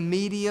removed the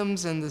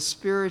mediums and the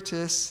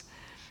spiritists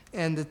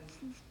and the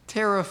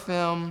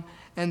teraphim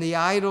and the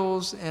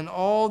idols and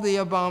all the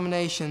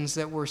abominations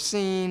that were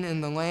seen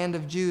in the land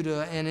of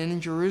Judah and in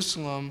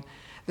Jerusalem,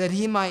 that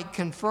he might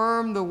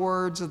confirm the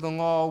words of the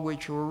law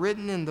which were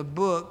written in the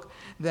book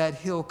that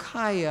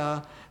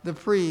Hilkiah the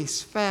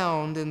priest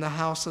found in the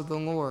house of the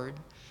Lord.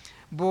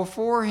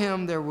 Before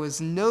him there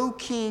was no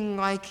king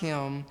like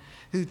him,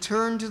 who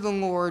turned to the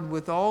Lord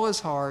with all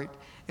his heart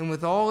and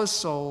with all his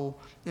soul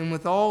and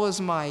with all his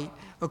might,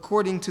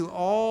 according to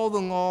all the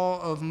law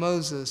of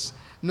Moses,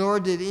 nor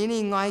did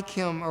any like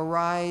him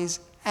arise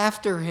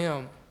after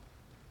him.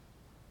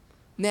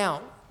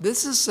 Now,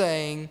 this is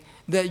saying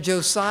that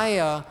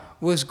Josiah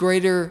was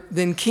greater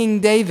than King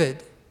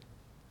David.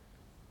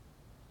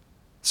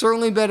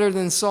 Certainly better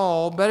than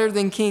Saul, better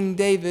than King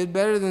David,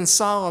 better than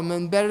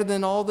Solomon, better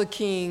than all the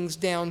kings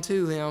down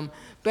to him,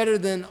 better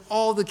than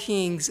all the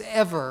kings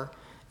ever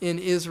in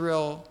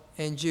Israel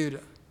and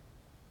Judah.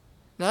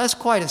 Now that's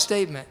quite a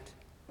statement.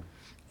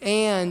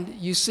 And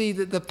you see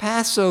that the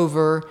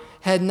Passover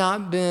had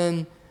not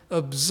been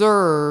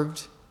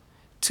observed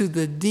to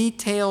the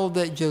detail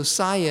that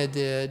Josiah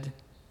did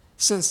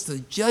since the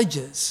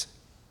Judges,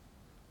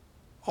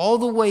 all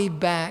the way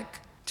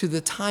back to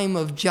the time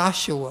of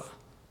Joshua.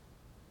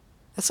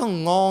 That's a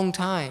long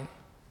time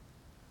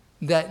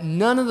that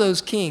none of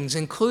those kings,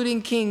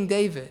 including King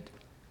David,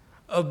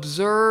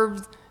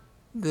 observed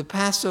the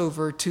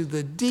Passover to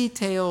the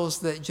details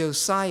that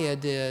Josiah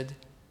did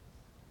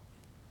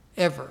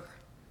ever.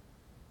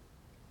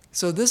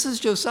 So this is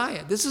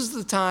Josiah. This is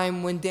the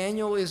time when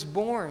Daniel is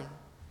born.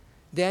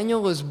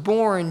 Daniel is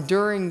born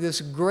during this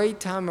great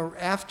time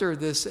after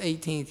this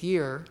 18th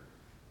year,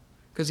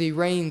 because he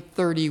reigned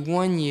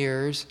 31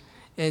 years,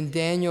 and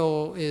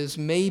Daniel is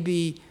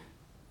maybe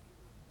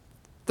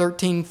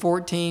 13,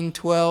 14,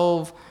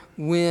 12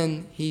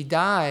 when he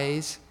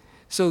dies.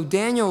 So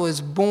Daniel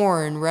is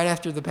born right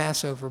after the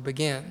Passover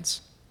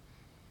begins,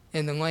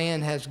 and the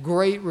land has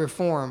great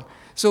reform.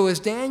 So as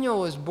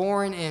Daniel is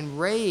born and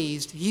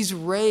raised, he's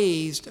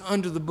raised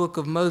under the book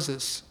of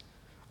Moses,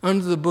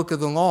 under the book of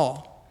the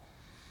law.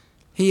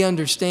 He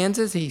understands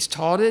it. He's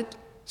taught it.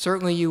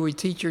 Certainly you would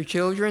teach your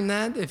children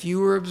that if you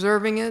were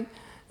observing it.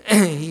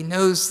 He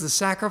knows the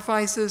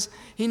sacrifices.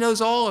 He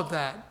knows all of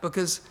that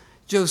because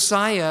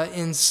Josiah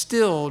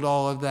instilled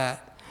all of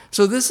that.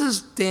 So this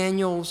is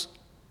Daniel's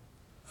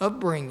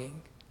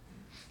upbringing.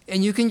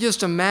 And you can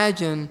just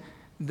imagine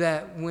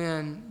that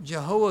when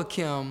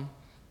Jehoiakim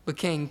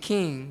became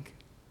king,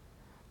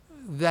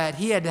 that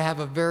he had to have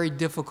a very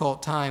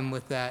difficult time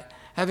with that.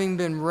 Having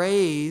been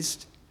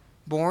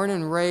born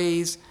and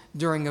raised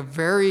during a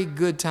very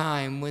good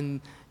time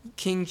when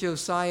King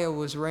Josiah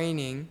was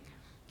reigning,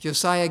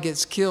 Josiah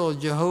gets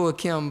killed,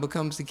 Jehoiakim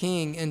becomes the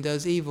king and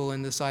does evil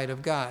in the sight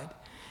of God.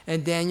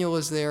 And Daniel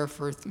is there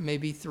for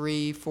maybe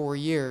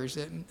 3-4 years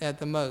at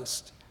the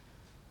most.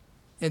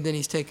 And then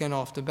he's taken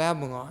off to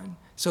Babylon.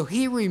 So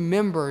he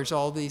remembers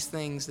all these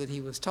things that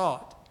he was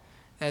taught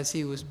as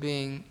he was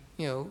being,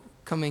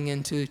 coming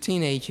into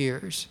teenage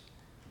years.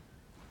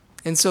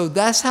 And so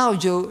that's how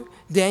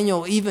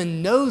Daniel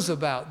even knows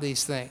about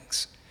these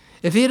things.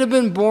 If he had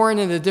been born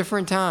at a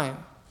different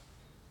time,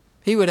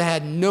 he would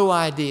have had no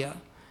idea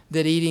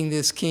that eating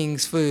this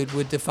king's food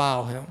would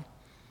defile him,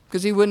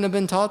 because he wouldn't have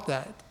been taught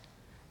that.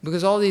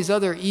 Because all these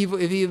other evil,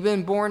 if he had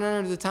been born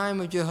under the time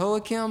of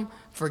Jehoiakim,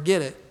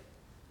 forget it.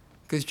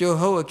 Because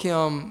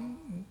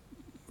Jehoiakim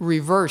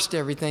reversed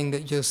everything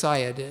that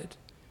Josiah did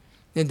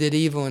and did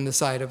evil in the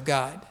sight of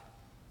God.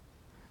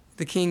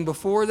 The king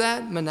before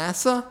that,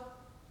 Manasseh,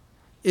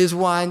 is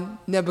why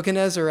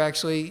Nebuchadnezzar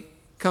actually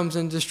comes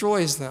and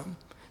destroys them.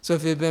 So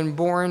if he had been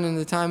born in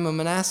the time of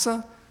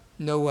Manasseh,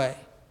 no way.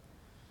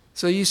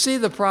 So you see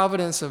the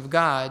providence of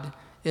God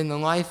in the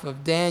life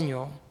of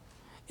Daniel,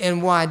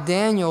 and why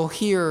Daniel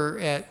here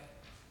at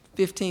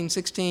 15,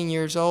 16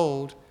 years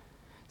old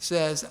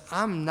says,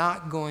 I'm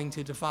not going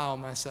to defile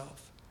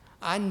myself.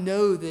 I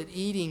know that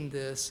eating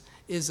this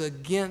is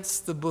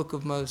against the book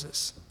of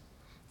Moses.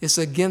 It's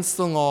against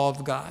the law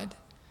of God,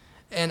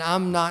 and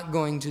I'm not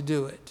going to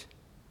do it.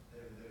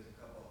 There's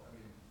a couple,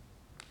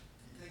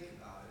 you think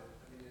about it,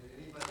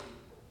 anybody,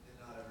 and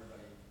not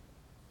everybody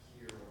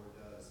here or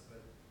does,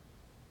 but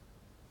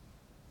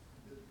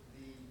the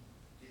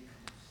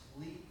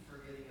complete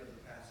forgetting of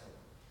the Passover.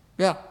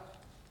 Yeah,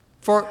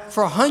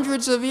 for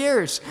hundreds of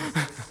years. It's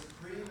the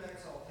supreme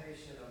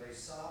exaltation of a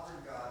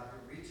sovereign God who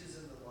reaches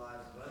into the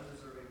lives of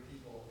undeserving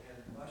people and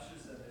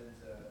ushers them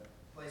into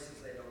places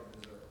they don't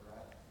deserve,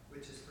 right?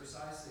 Which is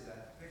precisely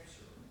that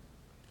picture.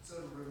 So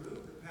to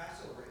remove the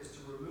Passover is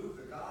to remove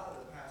the God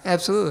of the Passover.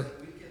 Absolutely. So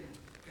that we can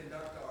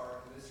conduct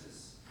and this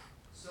is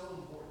so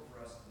important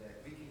for us today,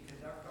 we can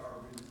conduct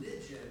our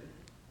religion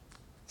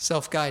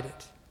Self-guided.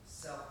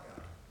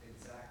 self-guided,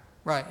 exactly.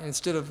 Right,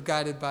 instead of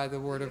guided by the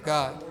Word of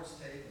God. The Lord's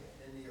table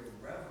and the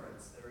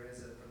irreverence there is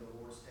for the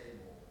Lord's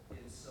table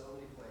in so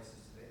many places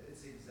today.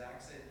 It's the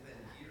exact same thing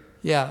here.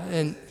 Yeah,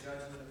 and It's the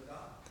judgment of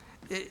God.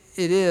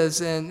 it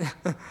is, and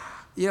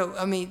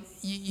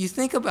you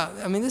think about,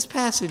 this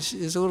passage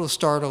is a little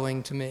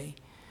startling to me,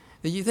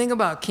 You think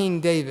about King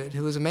David,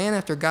 who was a man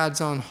after God's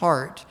own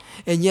heart,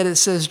 and yet it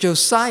says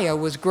Josiah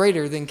was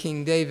greater than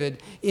King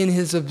David in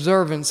his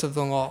observance of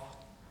the law.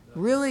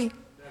 Really?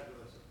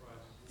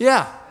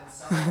 Yeah. And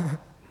Solomon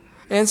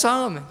And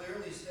Solomon,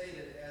 clearly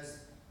stated as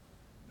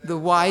the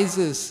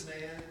wisest.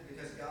 man,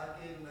 because God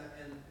gave him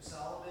that. And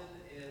Solomon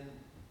in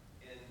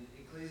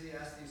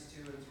Ecclesiastes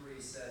 2 and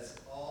 3 says,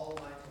 all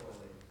my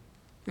toiling,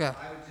 Yeah.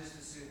 I would just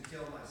as soon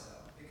kill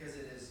myself, because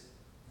it is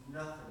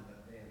nothing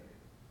but vanity,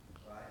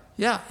 right?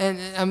 Yeah, and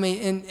I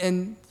mean,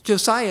 and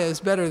Josiah is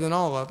better than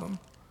all of them.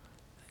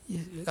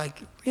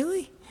 Like,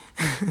 really?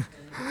 And you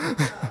think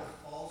about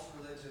a false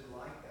religion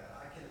like that.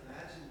 I can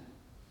imagine,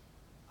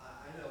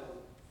 I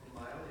know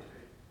from my own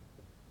experience,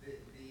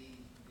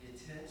 the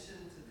attention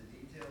to the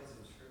details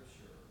of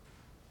Scripture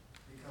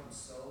becomes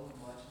so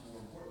much more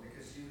important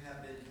because you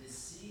have been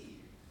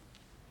deceived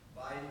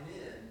by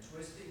men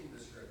twisting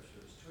the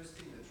Scriptures,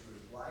 twisting the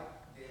truth, like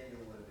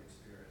Daniel would have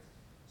experienced.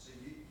 So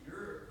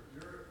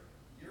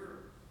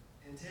your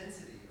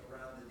intensity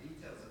around the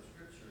details of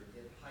Scripture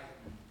get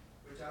heightened,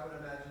 which I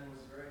would imagine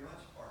was very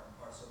much part and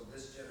parcel of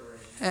this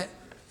generation.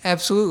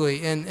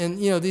 Absolutely,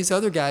 and you know, these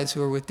other guys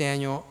who are with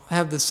Daniel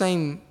have the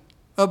same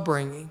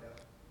upbringing.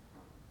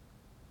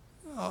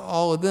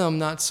 All of them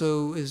not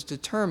so as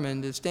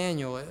determined as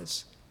Daniel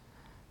is,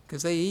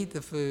 because they eat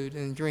the food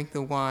and drink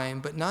the wine,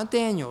 but not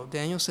Daniel.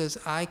 Daniel says,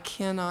 I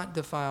cannot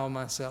defile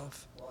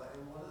myself. Well,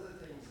 and one of the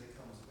things that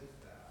comes with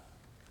that,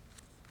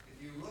 if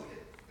you look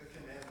at the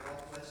command,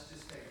 well, let's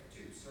just take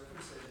two.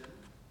 Circumcision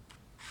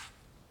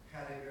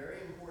had a very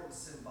important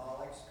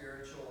symbolic,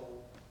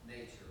 spiritual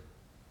nature.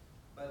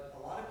 But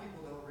a lot of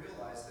people don't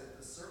realize that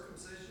the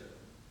circumcision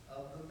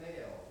of the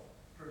male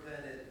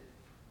prevented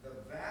the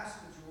vast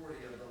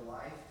majority of the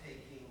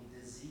life-taking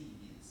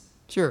disease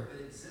Sure.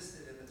 that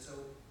existed in it. So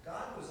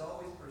God was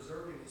always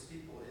preserving his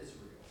people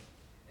Israel.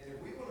 And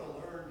if we want to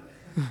learn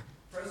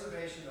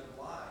preservation of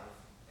life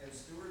and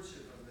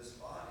stewardship of this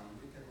body,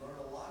 we can learn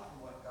a lot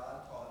from what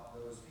God taught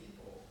those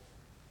people.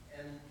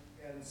 And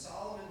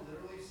Solomon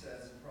literally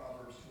says in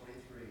Proverbs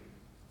 23,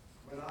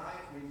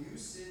 when you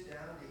sit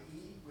down to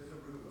eat with a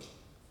ruler,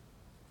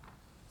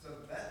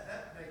 so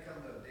that may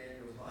come to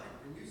Daniel's mind.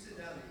 When you sit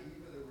down to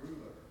eat with a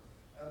ruler,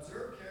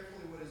 observe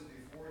carefully what is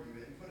before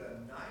you and put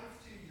a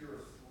knife to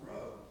your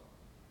throat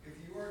if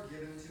you are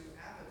given to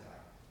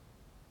appetite.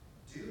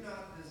 Do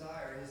not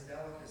desire his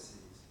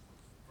delicacies,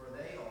 for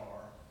they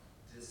are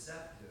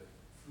deceptive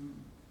food.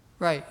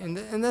 Right, and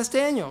that's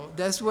Daniel.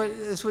 That's what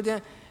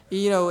Daniel,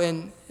 you know,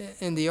 and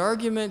the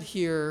argument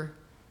here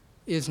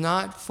is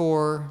not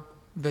for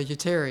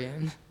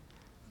vegetarian.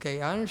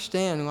 Okay, I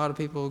understand a lot of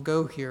people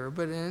go here,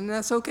 and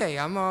that's okay.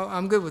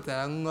 I'm good with that.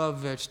 I love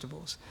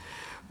vegetables,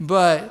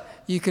 but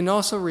you can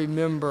also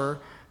remember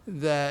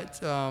that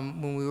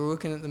when we were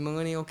looking at the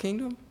millennial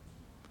kingdom,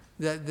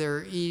 that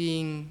they're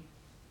eating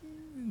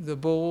the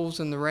bulls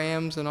and the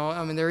rams and all.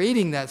 I mean, they're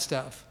eating that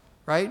stuff,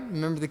 right?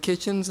 Remember the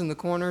kitchens in the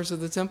corners of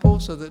the temple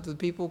so that the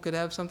people could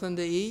have something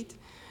to eat?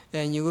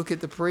 And you look at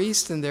the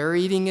priests and they're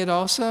eating it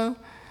also.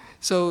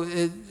 So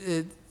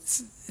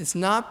it's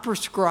not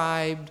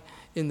prescribed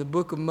in the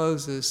book of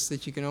Moses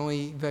that you can only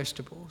eat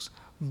vegetables.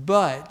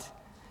 But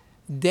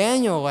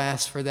Daniel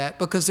asked for that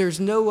because there's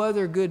no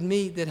other good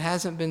meat that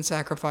hasn't been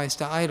sacrificed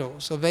to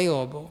idols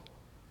available.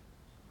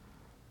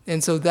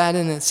 And so that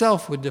in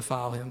itself would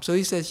defile him. So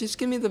he says, just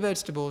give me the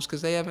vegetables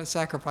because they haven't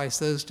sacrificed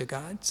those to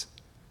gods.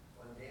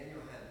 Well,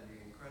 Daniel had to be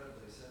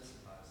incredibly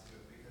sensitized to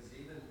it because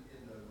even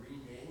in the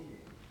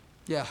renaming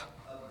Yeah.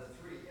 of the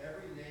three,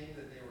 every name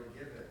that they were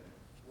given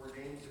were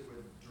names that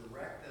would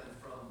direct them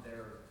from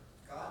their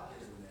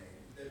God-given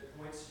name that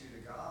points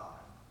you to God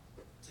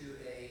to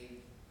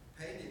a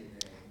pagan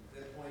name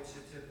that points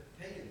you to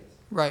paganism.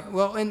 Right.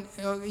 Well, and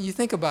you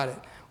think about it.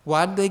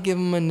 Why did they give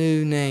them a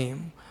new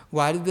name?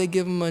 Why did they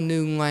give them a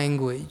new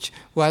language?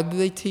 Why did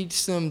they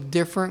teach them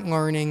different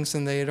learnings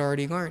than they had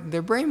already learned?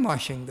 They're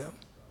brainwashing them.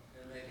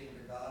 And making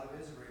the God of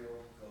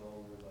Israel go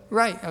away.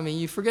 Right. I mean,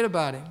 you forget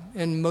about him.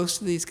 And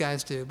most of these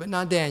guys do, but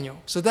not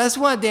Daniel. So that's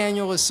why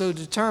Daniel is so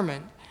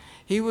determined.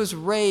 He was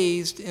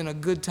raised in a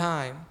good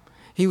time.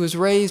 He was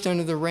raised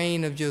under the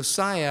reign of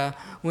Josiah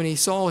when he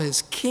saw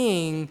his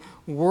king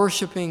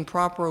worshiping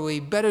properly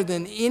better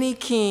than any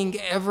king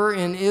ever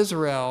in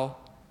Israel,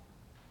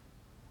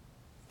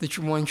 the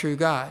one true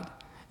God.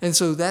 And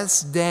so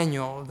that's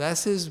Daniel.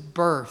 That's his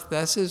birth.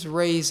 That's his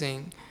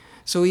raising.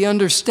 So he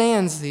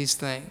understands these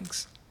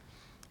things.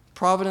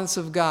 Providence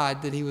of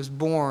God that he was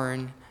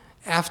born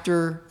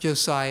after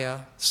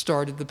Josiah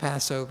started the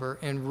Passover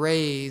and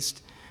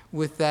raised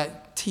with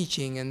that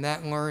teaching and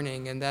that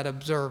learning and that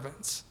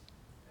observance.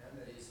 And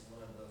that he's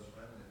one of those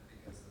remnant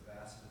because the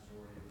vast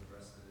majority of the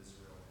rest of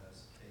Israel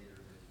has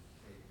catered and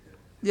caved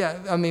in. Yeah,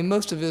 I mean,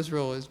 most of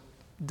Israel is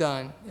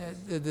done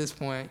at this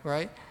point,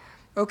 right?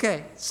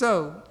 Okay,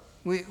 so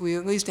we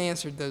at least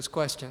answered those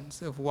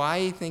questions of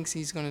why he thinks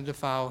he's going to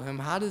defile him.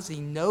 How does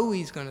he know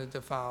he's going to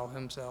defile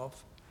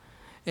himself?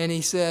 And he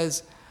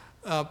says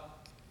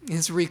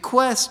his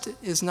request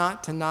is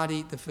not to not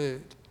eat the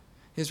food.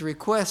 His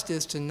request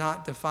is to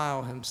not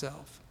defile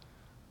himself.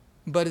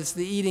 but it's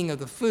the eating of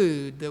the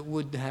food that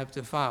would have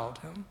defiled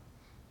him.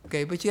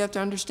 Okay, but you have to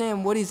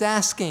understand what he's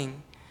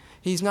asking.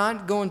 He's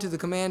not going to the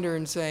commander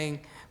and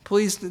saying,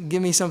 please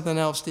give me something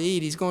else to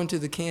eat. He's going to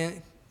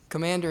the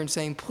commander and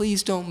saying,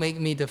 please don't make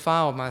me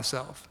defile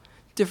myself.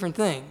 Different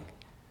thing.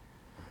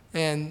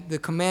 And the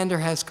commander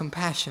has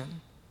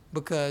compassion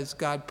because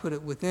God put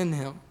it within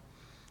him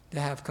to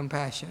have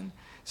compassion.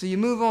 So you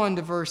move on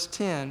to verse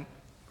 10.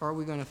 Or are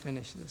we going to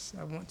finish this?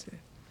 I want to.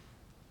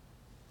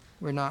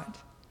 We're not.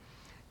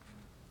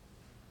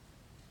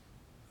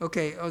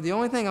 Okay, the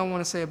only thing I want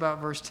to say about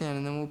verse 10,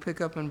 and then we'll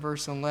pick up in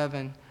verse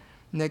 11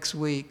 next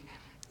week,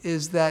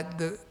 is that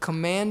the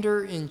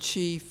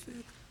commander-in-chief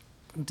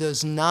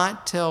does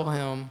not tell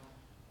him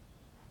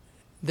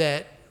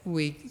that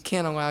we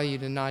can't allow you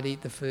to not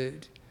eat the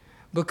food.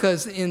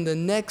 Because in the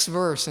next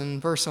verse, in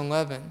verse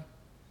 11,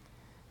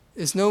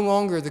 it's no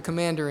longer the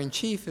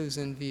commander-in-chief who's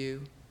in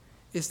view.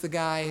 It's the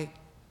guy,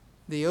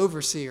 the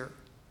overseer.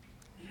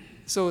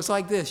 So it's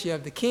like this. You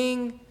have the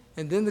king,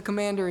 and then the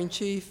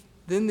commander-in-chief,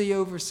 then the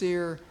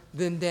overseer,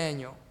 then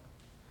Daniel.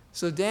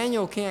 So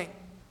Daniel can't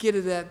get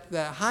it at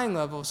that high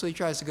level, so he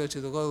tries to go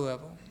to the low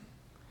level.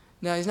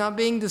 Now, he's not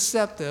being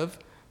deceptive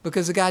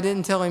because the guy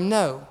didn't tell him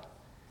no.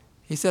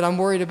 He said, I'm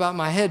worried about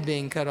my head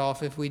being cut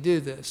off if we do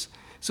this.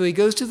 So he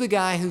goes to the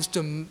guy who's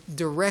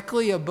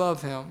directly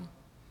above him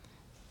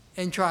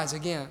and tries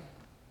again.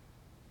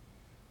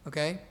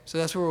 Okay? So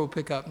that's where we'll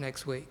pick up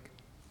next week.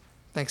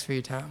 Thanks for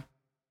your time.